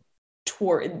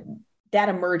that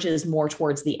emerges more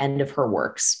towards the end of her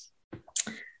works.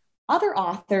 Other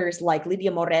authors like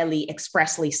Lydia Morelli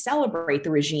expressly celebrate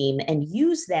the regime and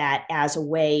use that as a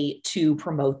way to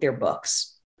promote their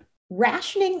books.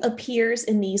 Rationing appears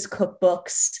in these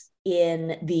cookbooks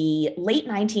in the late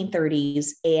 1930s,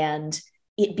 and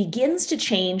it begins to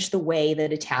change the way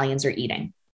that Italians are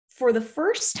eating. For the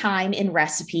first time in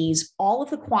recipes, all of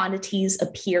the quantities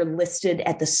appear listed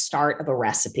at the start of a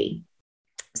recipe.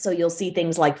 So you'll see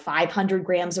things like 500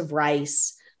 grams of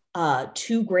rice,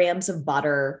 2 grams of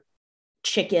butter,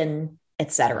 chicken,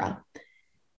 etc.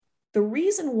 The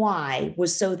reason why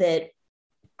was so that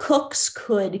cooks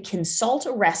could consult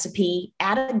a recipe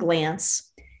at a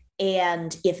glance,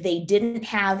 and if they didn't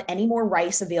have any more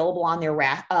rice available on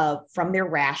from their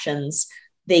rations,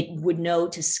 they would know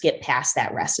to skip past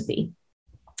that recipe.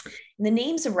 And the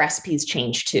names of recipes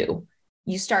change too.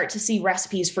 You start to see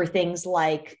recipes for things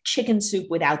like chicken soup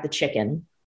without the chicken,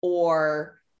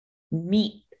 or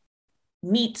meat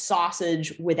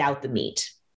sausage without the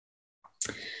meat.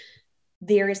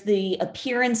 There's the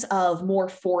appearance of more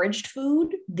foraged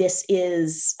food. This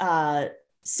is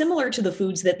similar to the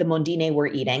foods that the Mondine were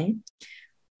eating.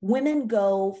 Women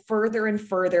go further and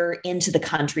further into the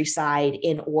countryside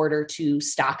in order to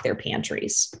stock their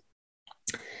pantries.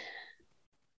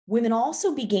 Women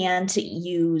also began to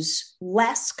use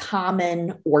less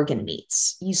common organ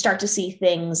meats. You start to see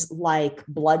things like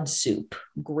blood soup,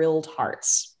 grilled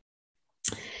hearts.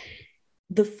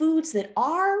 The foods that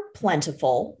are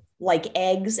plentiful, like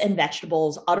eggs and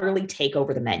vegetables, utterly take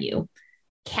over the menu.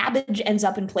 Cabbage ends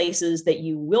up in places that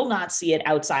you will not see it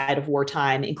outside of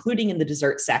wartime, including in the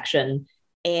dessert section.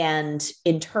 And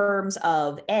in terms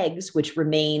of eggs, which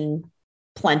remain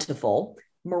plentiful,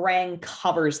 meringue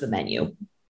covers the menu.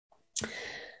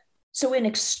 So in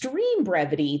extreme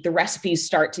brevity, the recipes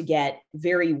start to get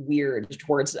very weird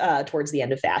towards the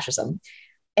end of fascism.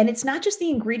 And it's not just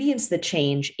the ingredients that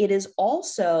change, it is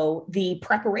also the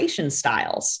preparation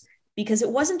styles, because it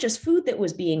wasn't just food that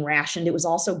was being rationed, it was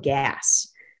also gas.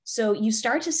 So you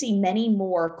start to see many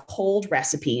more cold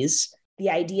recipes, the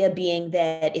idea being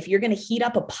that if you're going to heat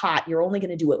up a pot, you're only going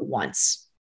to do it once.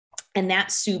 And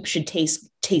that soup should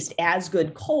taste as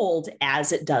good cold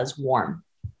as it does warm.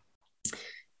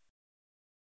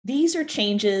 These are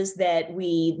changes that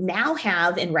we now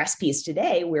have in recipes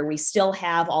today, where we still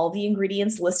have all the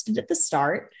ingredients listed at the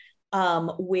start,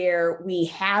 where we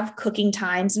have cooking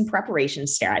times and preparation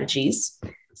strategies.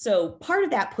 So part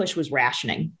of that push was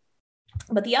rationing.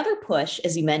 But the other push,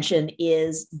 as you mentioned,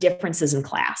 is differences in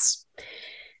class.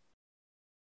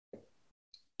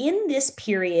 In this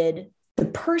period, the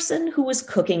person who was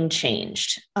cooking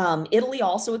changed. Italy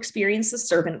also experienced the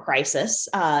servant crisis,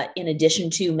 in addition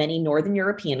to many Northern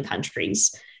European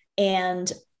countries.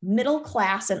 And middle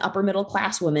class and upper middle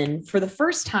class women, for the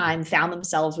first time, found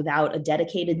themselves without a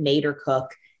dedicated maid or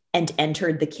cook and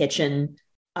entered the kitchen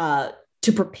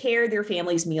to prepare their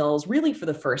family's meals, really for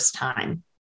the first time.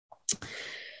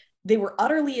 They were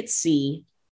utterly at sea,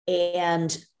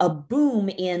 and a boom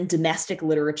in domestic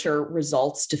literature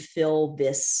results to fill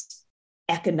this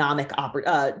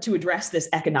to address this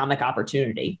economic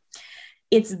opportunity.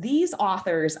 It's these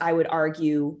authors, I would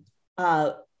argue,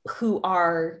 I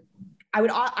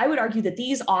would argue that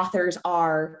these authors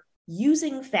are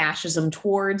using fascism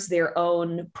towards their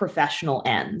own professional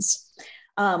ends.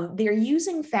 They're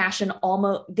using fascism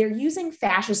almost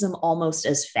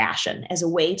as fashion, as a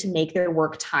way to make their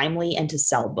work timely and to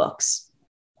sell books.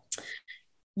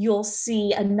 You'll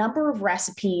see a number of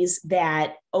recipes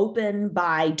that open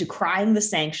by decrying the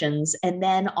sanctions and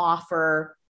then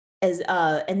offer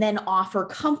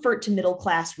comfort to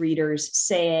middle-class readers,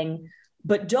 saying,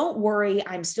 but don't worry,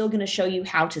 I'm still going to show you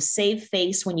how to save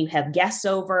face when you have guests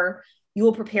over. You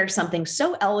will prepare something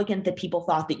so elegant that people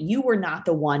thought that you were not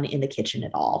the one in the kitchen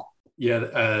at all.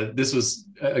 Yeah, this was,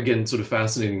 again, sort of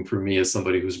fascinating for me as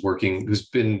somebody who's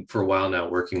been for a while now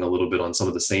working a little bit on some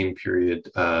of the same period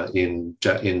in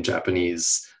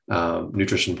Japanese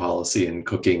nutrition policy and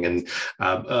cooking. And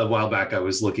a while back, I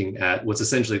was looking at what's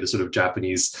essentially the sort of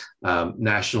Japanese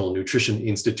National Nutrition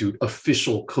Institute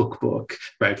official cookbook,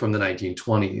 right, from the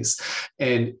 1920s.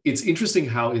 And it's interesting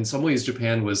how in some ways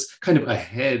Japan was kind of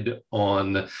ahead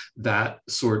on that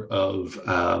sort of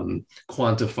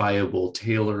quantifiable,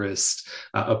 tailorist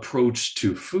approach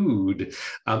to food.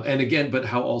 And again, but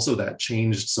how also that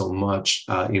changed so much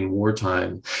in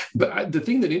wartime. But the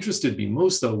thing that interested me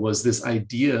most, though, was this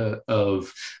idea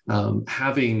of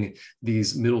having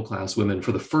these middle-class women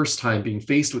for the first time being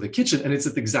faced with a kitchen. And it's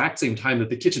at the exact same time that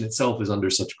the kitchen itself is under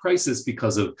such crisis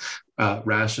because of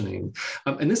rationing.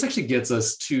 And this actually gets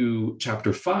us to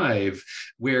chapter 5,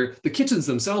 where the kitchens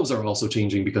themselves are also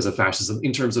changing because of fascism,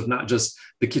 in terms of not just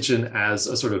the kitchen as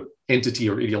a sort of entity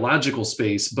or ideological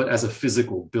space, but as a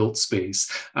physical built space.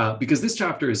 Because this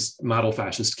chapter's Model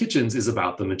Fascist Kitchens is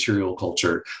about the material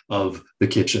culture of the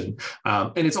kitchen.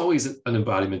 And it's always an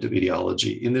embodiment of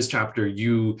ideology. In this chapter,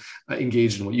 you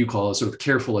engage in what you call a sort of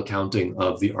careful accounting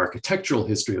of the architectural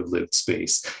history of lived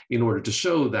space in order to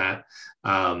show that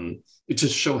to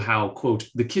show how, quote,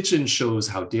 the kitchen shows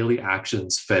how daily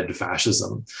actions fed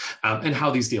fascism and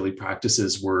how these daily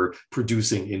practices were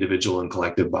producing individual and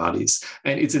collective bodies.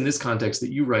 And it's in this context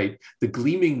that you write, the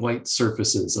gleaming white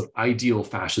surfaces of ideal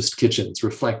fascist kitchens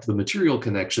reflect the material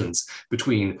connections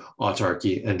between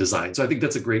autarky and design. So I think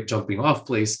that's a great jumping off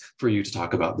place for you to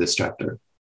talk about this chapter.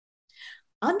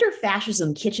 Under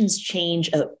fascism, kitchens change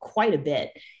quite a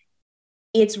bit.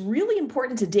 It's really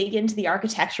important to dig into the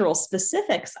architectural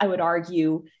specifics, I would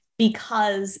argue,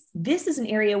 because this is an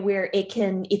area where it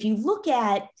can, if you look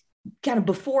at kind of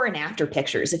before and after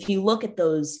pictures, if you look at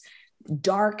those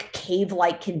dark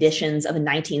cave-like conditions of a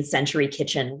 19th century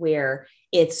kitchen where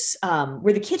it's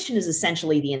where the kitchen is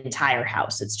essentially the entire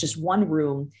house. It's just one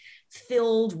room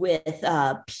filled with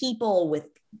people, with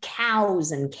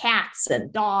cows and cats and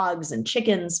dogs and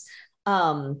chickens.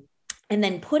 And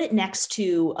then put it next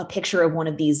to a picture of one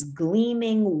of these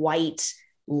gleaming white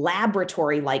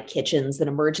laboratory-like kitchens that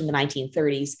emerged in the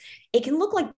 1930s, it can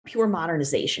look like pure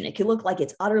modernization. It can look like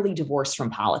it's utterly divorced from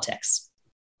politics.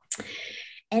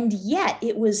 And yet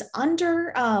it was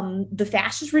under the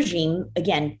fascist regime,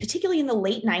 again, particularly in the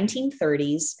late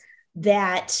 1930s,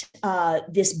 that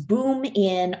this boom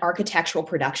in architectural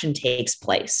production takes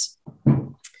place.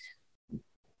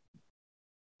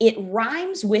 It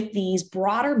rhymes with these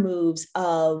broader moves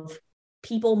of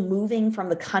people moving from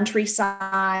the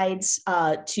countrysides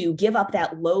to give up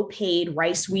that low-paid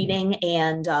rice weeding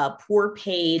and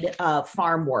poor-paid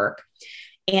farm work,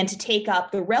 and to take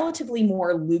up the relatively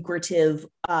more lucrative,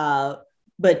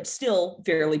 but still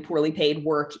fairly poorly paid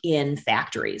work in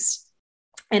factories.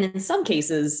 And in some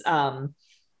cases, the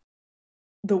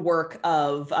work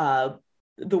of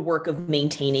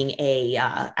maintaining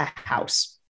a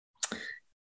house.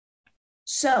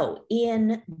 So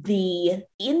these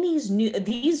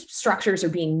structures are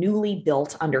being newly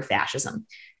built under fascism.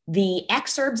 The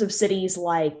exurbs of cities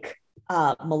like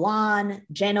Milan,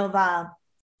 Genova,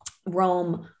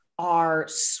 Rome are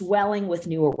swelling with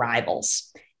new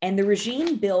arrivals. And the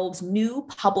regime builds new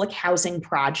public housing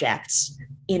projects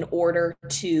in order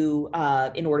to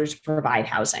provide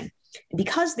housing.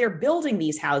 Because they're building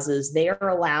these houses, they are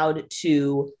allowed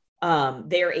to,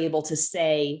 they're able to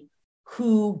say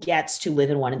who gets to live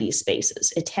in one of these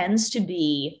spaces. It tends to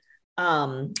be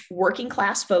working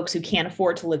class folks who can't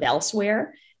afford to live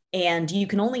elsewhere. And you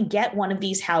can only get one of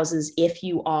these houses if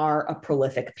you are a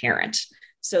prolific parent.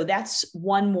 So that's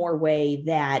one more way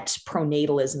that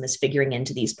pronatalism is figuring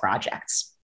into these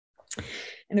projects.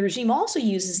 And the regime also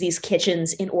uses these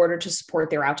kitchens in order to support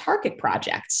their autarkic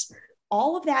projects.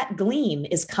 All of that gleam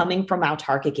is coming from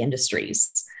autarkic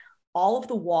industries. All of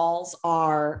the walls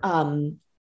are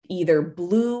either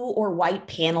blue or white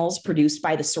panels produced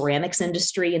by the ceramics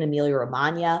industry in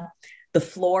Emilia-Romagna. The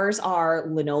floors are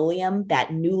linoleum,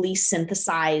 that newly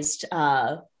synthesized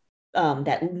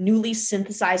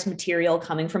material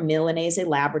coming from Milanese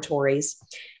laboratories.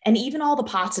 And even all the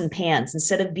pots and pans,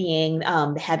 instead of being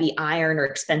the heavy iron or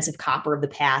expensive copper of the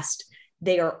past,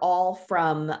 they're all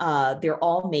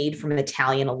made from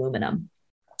Italian aluminum.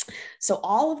 So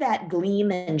all of that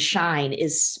gleam and shine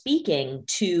is speaking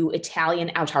to Italian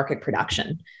autarkic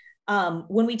production.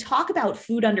 When we talk about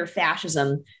food under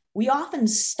fascism, we often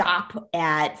stop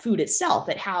at food itself,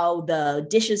 at how the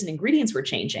dishes and ingredients were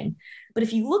changing. But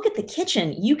if you look at the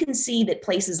kitchen, you can see that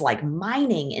places like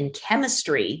mining and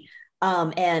chemistry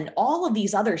and all of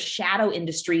these other shadow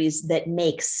industries that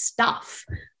make stuff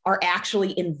are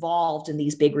actually involved in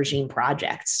these big regime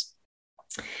projects.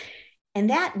 And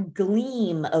that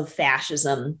gleam of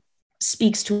fascism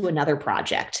speaks to another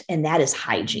project, and that is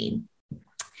hygiene.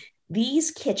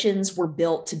 These kitchens were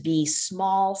built to be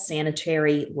small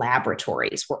sanitary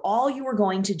laboratories where all you were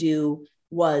going to do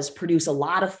was produce a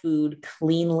lot of food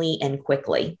cleanly and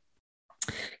quickly.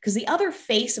 Because the other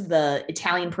face of the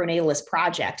Italian pronatalist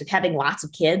project of having lots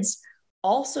of kids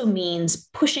also means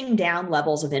pushing down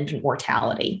levels of infant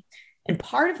mortality. And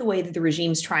part of the way that the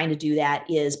regime's trying to do that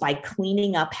is by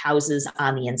cleaning up houses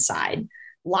on the inside.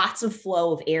 Lots of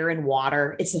flow of air and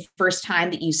water. It's the first time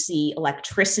that you see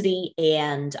electricity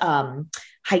and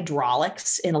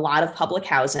hydraulics in a lot of public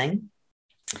housing.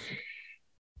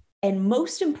 And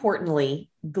most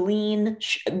importantly,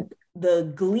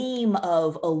 the gleam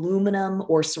of aluminum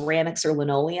or ceramics or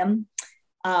linoleum,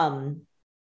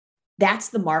 that's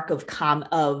the mark of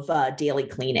daily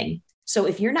cleaning. So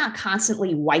if you're not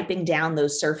constantly wiping down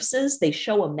those surfaces, they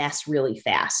show a mess really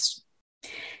fast.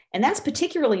 And that's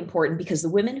particularly important because the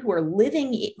women who are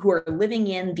living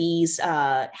in these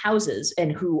houses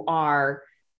and who are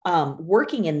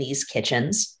working in these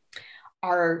kitchens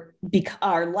are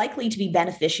likely to be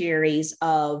beneficiaries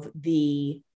of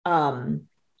the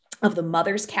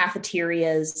mothers'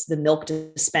 cafeterias, the milk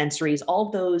dispensaries, all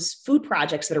those food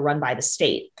projects that are run by the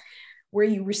state, where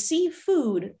you receive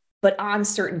food, but on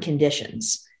certain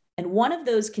conditions. And one of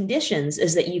those conditions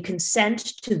is that you consent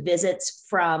to visits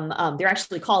from, they're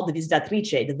actually called the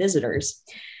visitatrice, the visitors.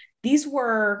 These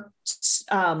were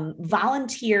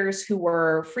volunteers who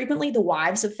were frequently the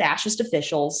wives of fascist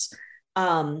officials,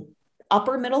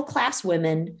 upper middle class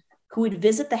women who would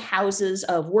visit the houses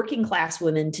of working class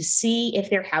women to see if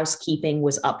their housekeeping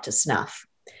was up to snuff.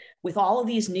 With all of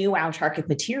these new autarkic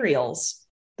materials,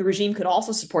 the regime could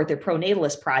also support their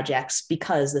pronatalist projects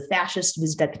because the fascist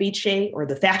visitatrice, or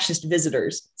the fascist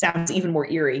visitors, sounds even more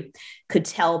eerie, could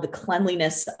tell the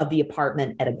cleanliness of the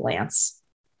apartment at a glance.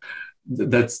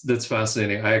 That's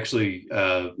fascinating. I actually,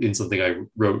 in something I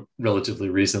wrote relatively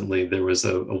recently, there was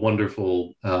a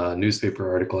wonderful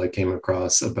newspaper article I came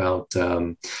across about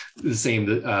the same.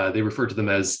 They refer to them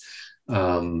as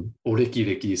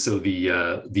oreki-reki, so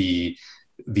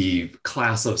the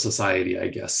class of society, I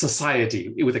guess,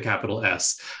 society with a capital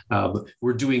S.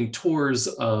 We're doing tours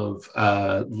of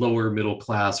lower middle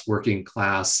class, working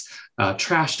class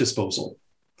trash disposal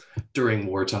during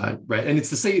wartime, right? And it's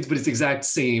the same, but it's the exact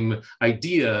same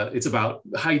idea. It's about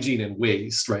hygiene and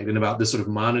waste, right? And about this sort of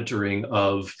monitoring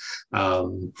of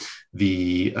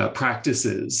the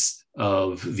practices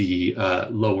of the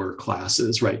lower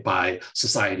classes, right, by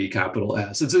society, capital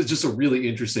S. It's just a really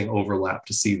interesting overlap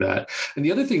to see that. And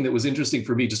the other thing that was interesting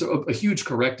for me, just a huge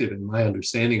corrective in my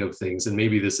understanding of things, and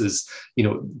maybe this is,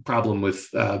 problem with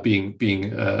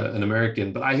being an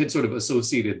American, but I had sort of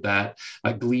associated that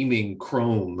gleaming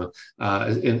chrome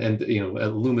and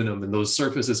aluminum and those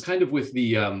surfaces kind of with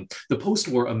the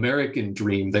post-war American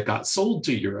dream that got sold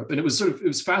to Europe. And it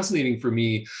was fascinating for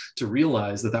me to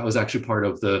realize that was actually part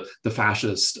of the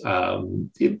fascist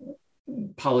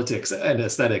politics and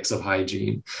aesthetics of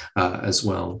hygiene as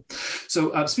well.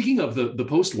 So speaking of the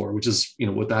post-war, which is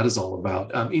what that is all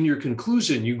about, in your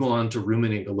conclusion, you go on to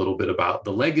ruminate a little bit about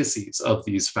the legacies of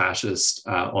these fascist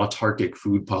autarkic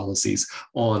food policies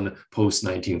on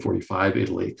post-1945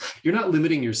 Italy. You're not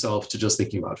limiting yourself to just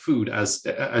thinking about food as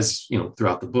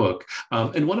throughout the book.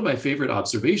 And one of my favorite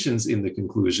observations in the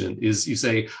conclusion is you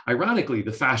say, ironically,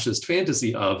 the fascist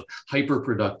fantasy of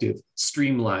hyper-productive,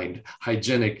 streamlined,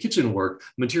 hygienic kitchen work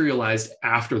materialized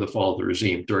after the fall of the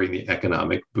regime during the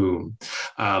economic boom.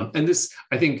 And this,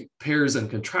 I think, pairs and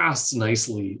contrasts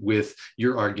nicely with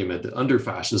your argument that under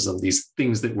fascism, these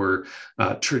things that were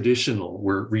traditional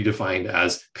were redefined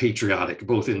as patriotic,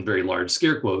 both in very large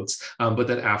scare quotes, but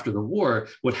that after the war,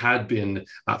 what had been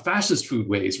fascist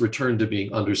foodways returned to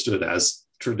being understood as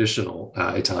traditional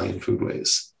Italian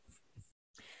foodways.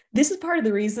 This is part of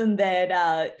the reason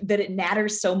that it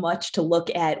matters so much to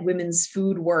look at women's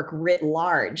food work writ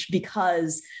large,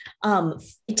 because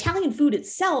Italian food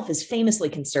itself is famously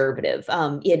conservative.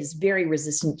 It is very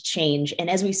resistant to change. And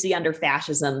as we see under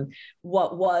fascism,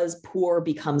 what was poor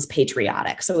becomes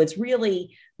patriotic. So it's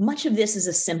really, much of this is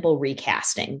a simple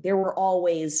recasting. There was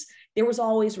always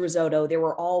risotto. There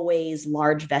were always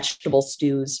large vegetable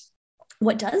stews.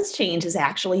 What does change is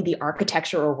actually the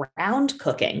architecture around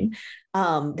cooking,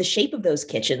 the shape of those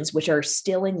kitchens, which are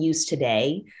still in use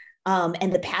today,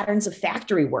 and the patterns of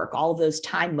factory work, all of those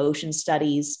time motion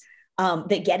studies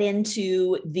that get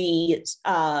into the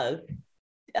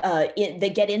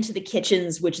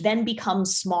kitchens, which then become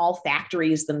small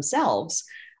factories themselves.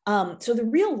 So the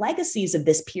real legacies of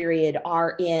this period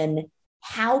are in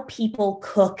how people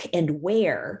cook and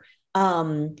where,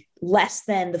 less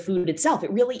than the food itself.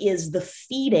 It really is the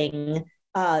feeding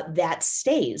that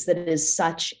stays, that is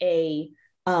such a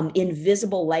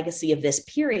invisible legacy of this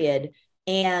period,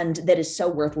 and that is so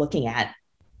worth looking at.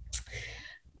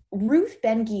 Ruth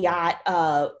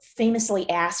Ben-Ghiat famously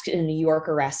asked in a New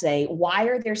Yorker essay, why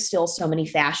are there still so many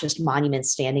fascist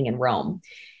monuments standing in Rome?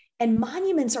 And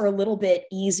monuments are a little bit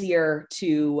easier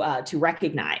to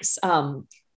recognize.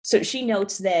 So she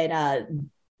notes that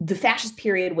the fascist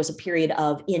period was a period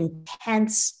of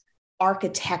intense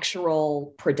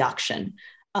architectural production.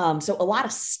 So a lot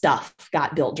of stuff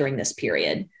got built during this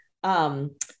period.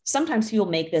 Sometimes people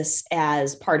make this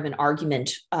as part of an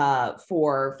argument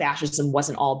for fascism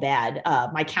wasn't all bad.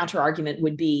 My counter argument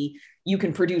would be, you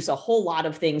can produce a whole lot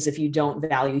of things if you don't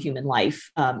value human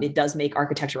life. It does make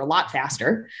architecture a lot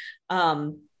faster.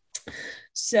 But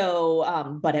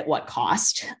at what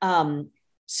cost?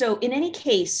 So in any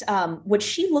case, what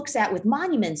she looks at with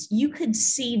monuments, you could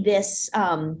see this,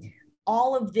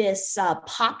 all of this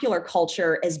popular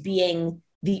culture as being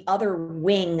the other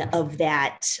wing of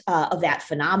that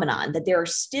phenomenon, that there are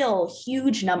still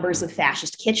huge numbers of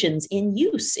fascist kitchens in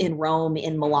use in Rome,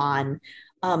 in Milan,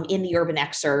 in the urban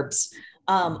exurbs.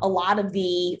 A lot of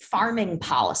the farming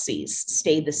policies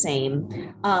stayed the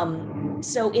same.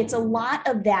 So it's a lot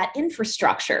of that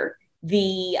infrastructure,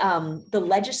 the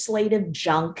legislative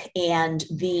junk, and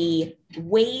the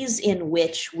ways in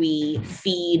which we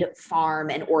feed,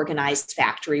 farm, and organize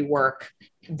factory work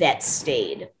that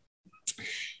stayed.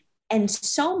 And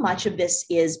so much of this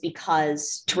is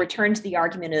because, to return to the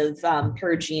argument of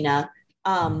Perugina,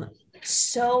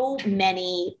 so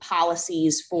many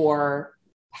policies for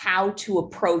how to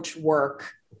approach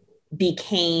work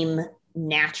became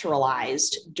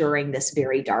naturalized during this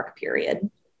very dark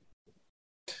period.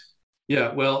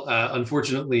 Yeah, well,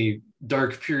 unfortunately,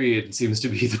 dark period seems to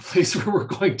be the place where we're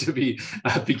going to be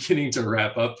beginning to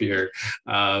wrap up here.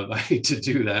 I hate to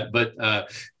do that, but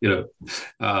yeah.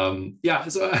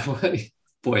 So,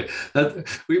 boy,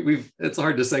 it's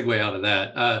hard to segue out of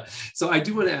that. So I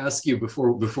do want to ask you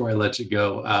before I let you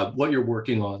go, what you're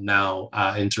working on now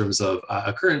in terms of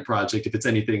a current project, if it's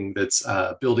anything that's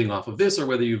building off of this, or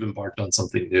whether you've embarked on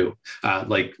something new,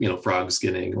 like frog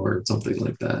skinning or something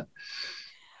like that.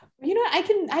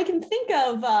 I can think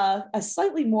of a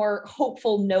slightly more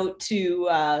hopeful note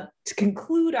to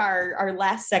conclude our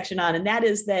last section on, and that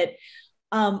is that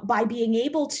by being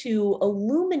able to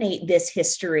illuminate this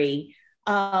history,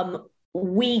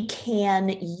 we can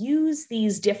use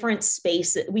these different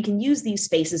spaces. We can use these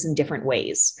spaces in different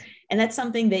ways, and that's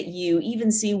something that you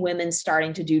even see women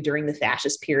starting to do during the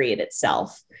fascist period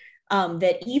itself.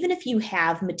 That even if you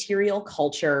have material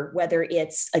culture, whether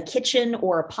it's a kitchen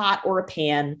or a pot or a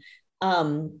pan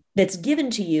that's given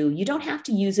to you, you don't have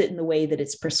to use it in the way that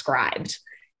it's prescribed.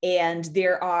 And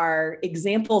there are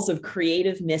examples of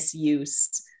creative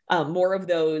misuse, more of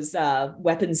those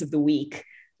weapons of the week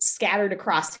scattered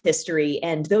across history.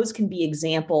 And those can be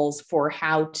examples for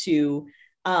how to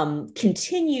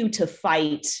continue to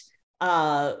fight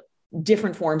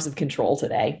different forms of control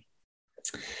today.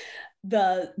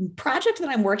 The project that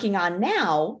I'm working on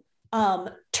now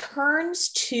turns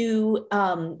to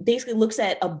basically looks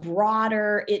at a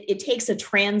broader, it takes a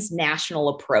transnational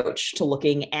approach to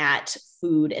looking at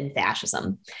food and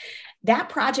fascism. That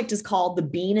project is called The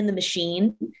Bean and the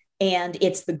Machine, and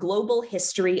it's the global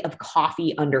history of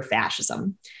coffee under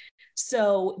fascism.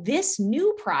 So this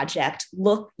new project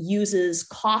uses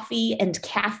coffee and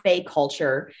cafe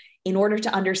culture in order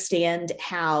to understand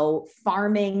how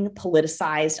farming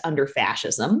politicized under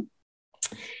fascism.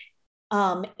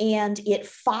 And it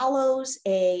offers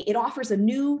a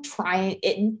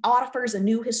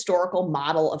new historical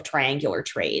model of triangular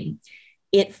trade.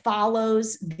 It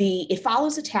follows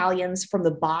Italians from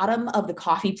the bottom of the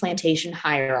coffee plantation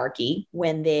hierarchy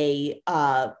when they,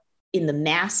 in the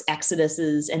mass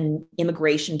exoduses and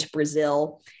immigration to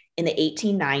Brazil in the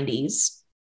 1890s,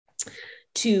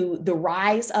 to the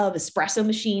rise of espresso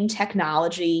machine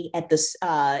technology at this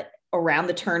around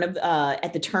the turn of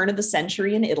at the turn of the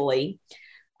century in Italy,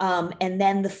 and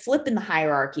then the flip in the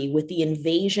hierarchy with the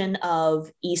invasion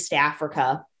of East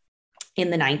Africa in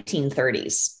the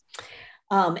 1930s.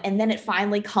 And then it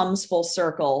finally comes full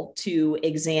circle to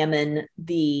examine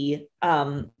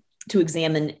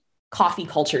coffee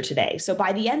culture today. So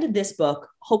by the end of this book,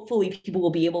 hopefully people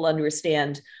will be able to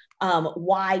understand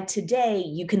why today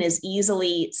you can as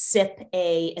easily sip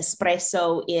a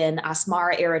espresso in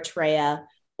Asmara, Eritrea,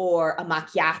 or a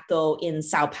macchiato in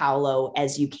Sao Paulo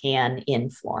as you can in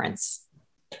Florence.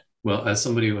 Well, as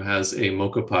somebody who has a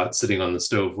mocha pot sitting on the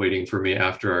stove waiting for me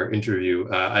after our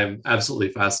interview, I'm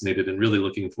absolutely fascinated and really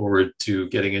looking forward to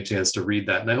getting a chance to read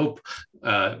that. And I hope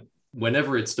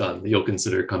whenever it's done, you'll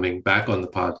consider coming back on the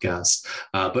podcast.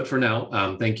 But for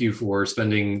now, thank you for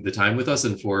spending the time with us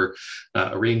and for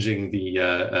arranging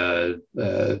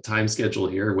the time schedule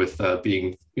here with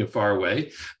being far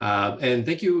away. And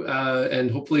thank you.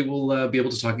 And hopefully we'll be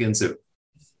able to talk again soon.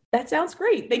 That sounds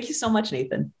great. Thank you so much,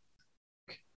 Nathan.